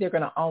warranty, they're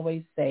going to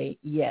always say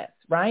yes,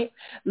 right?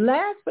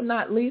 Last but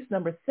not least,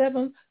 number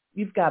 7,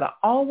 you've got to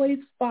always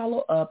follow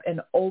up and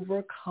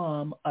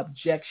overcome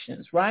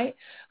objections, right?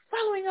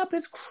 Following up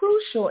is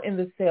crucial in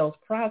the sales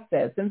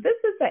process. And this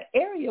is an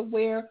area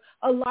where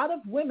a lot of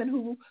women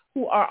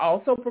who are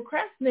also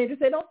procrastinators,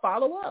 they don't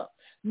follow up.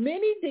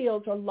 Many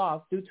deals are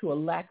lost due to a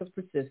lack of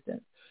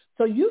persistence.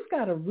 So you've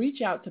got to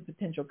reach out to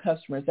potential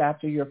customers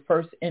after your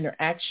first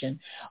interaction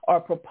or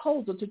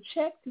proposal to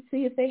check to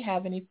see if they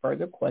have any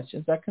further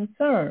questions or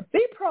concerns.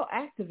 Be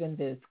proactive in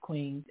this,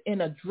 queens,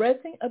 in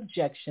addressing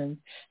objections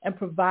and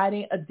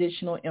providing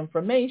additional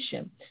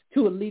information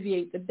to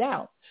alleviate the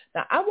doubt.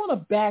 Now, I want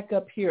to back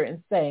up here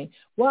and say,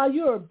 while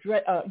you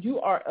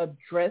are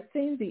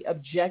addressing the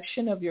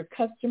objection of your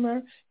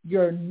customer,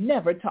 you're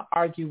never to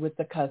argue with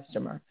the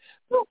customer.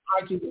 Don't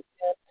argue with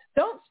them.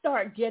 Don't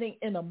start getting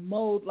in a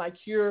mode like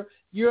you're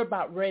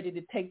about ready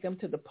to take them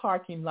to the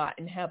parking lot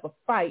and have a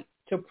fight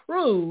to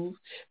prove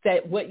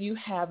that what you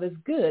have is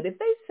good. If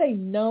they say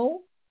no,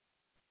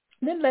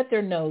 then let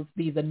their no's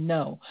be the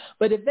no.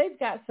 But if they've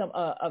got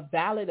a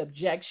valid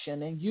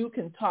objection and you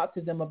can talk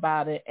to them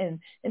about it and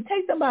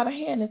take them by the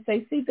hand and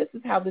say, see, this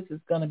is how this is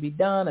going to be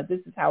done, or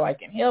this is how I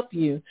can help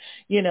you,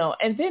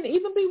 and then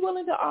even be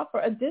willing to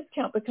offer a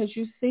discount because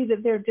you see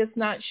that they're just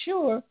not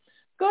sure,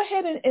 go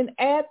ahead and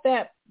add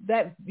that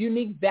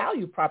unique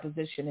value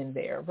proposition in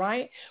there,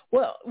 right?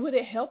 Well, would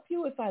it help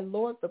you if I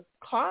lowered the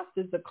cost?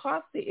 Is the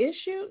cost the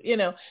issue?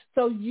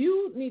 So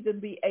you need to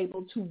be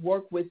able to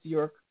work with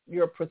your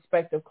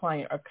prospective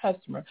client or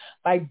customer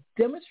by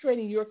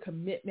demonstrating your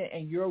commitment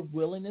and your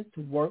willingness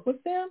to work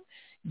with them.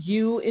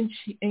 You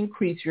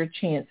increase your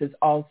chances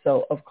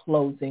also of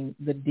closing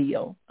the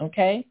deal,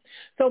 okay?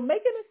 So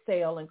making a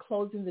sale and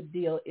closing the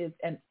deal is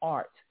an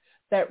art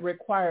that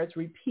requires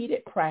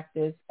repeated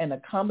practice and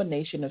a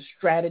combination of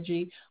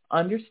strategy,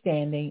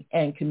 understanding,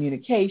 and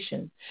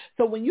communication.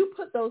 So when you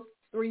put those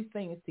three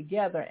things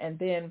together and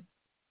then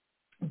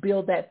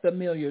build that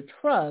familiar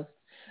trust,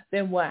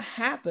 then what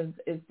happens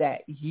is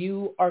that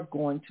you are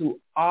going to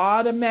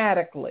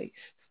automatically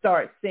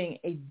start seeing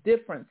a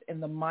difference in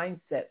the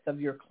mindsets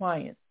of your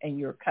clients and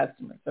your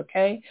customers,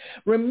 okay?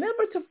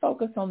 Remember to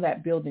focus on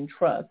that building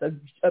trust,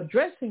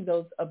 addressing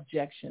those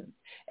objections,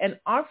 and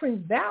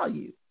offering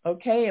value,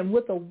 okay? And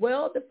with a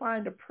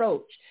well-defined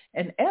approach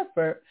and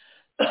effort,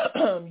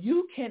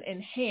 you can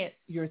enhance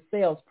your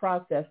sales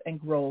process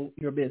and grow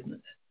your business.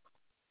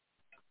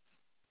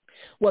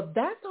 Well,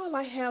 that's all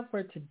I have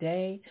for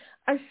today.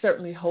 I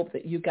certainly hope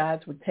that you guys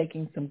were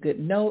taking some good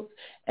notes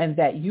and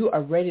that you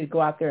are ready to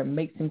go out there and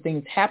make some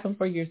things happen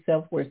for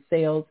yourself where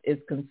sales is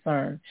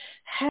concerned.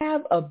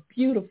 Have a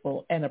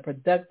beautiful and a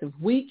productive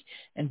week.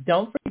 And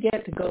don't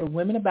forget to go to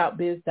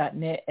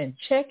womenaboutbiz.net and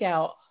check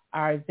out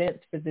our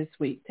events for this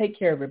week. Take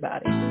care,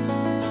 everybody.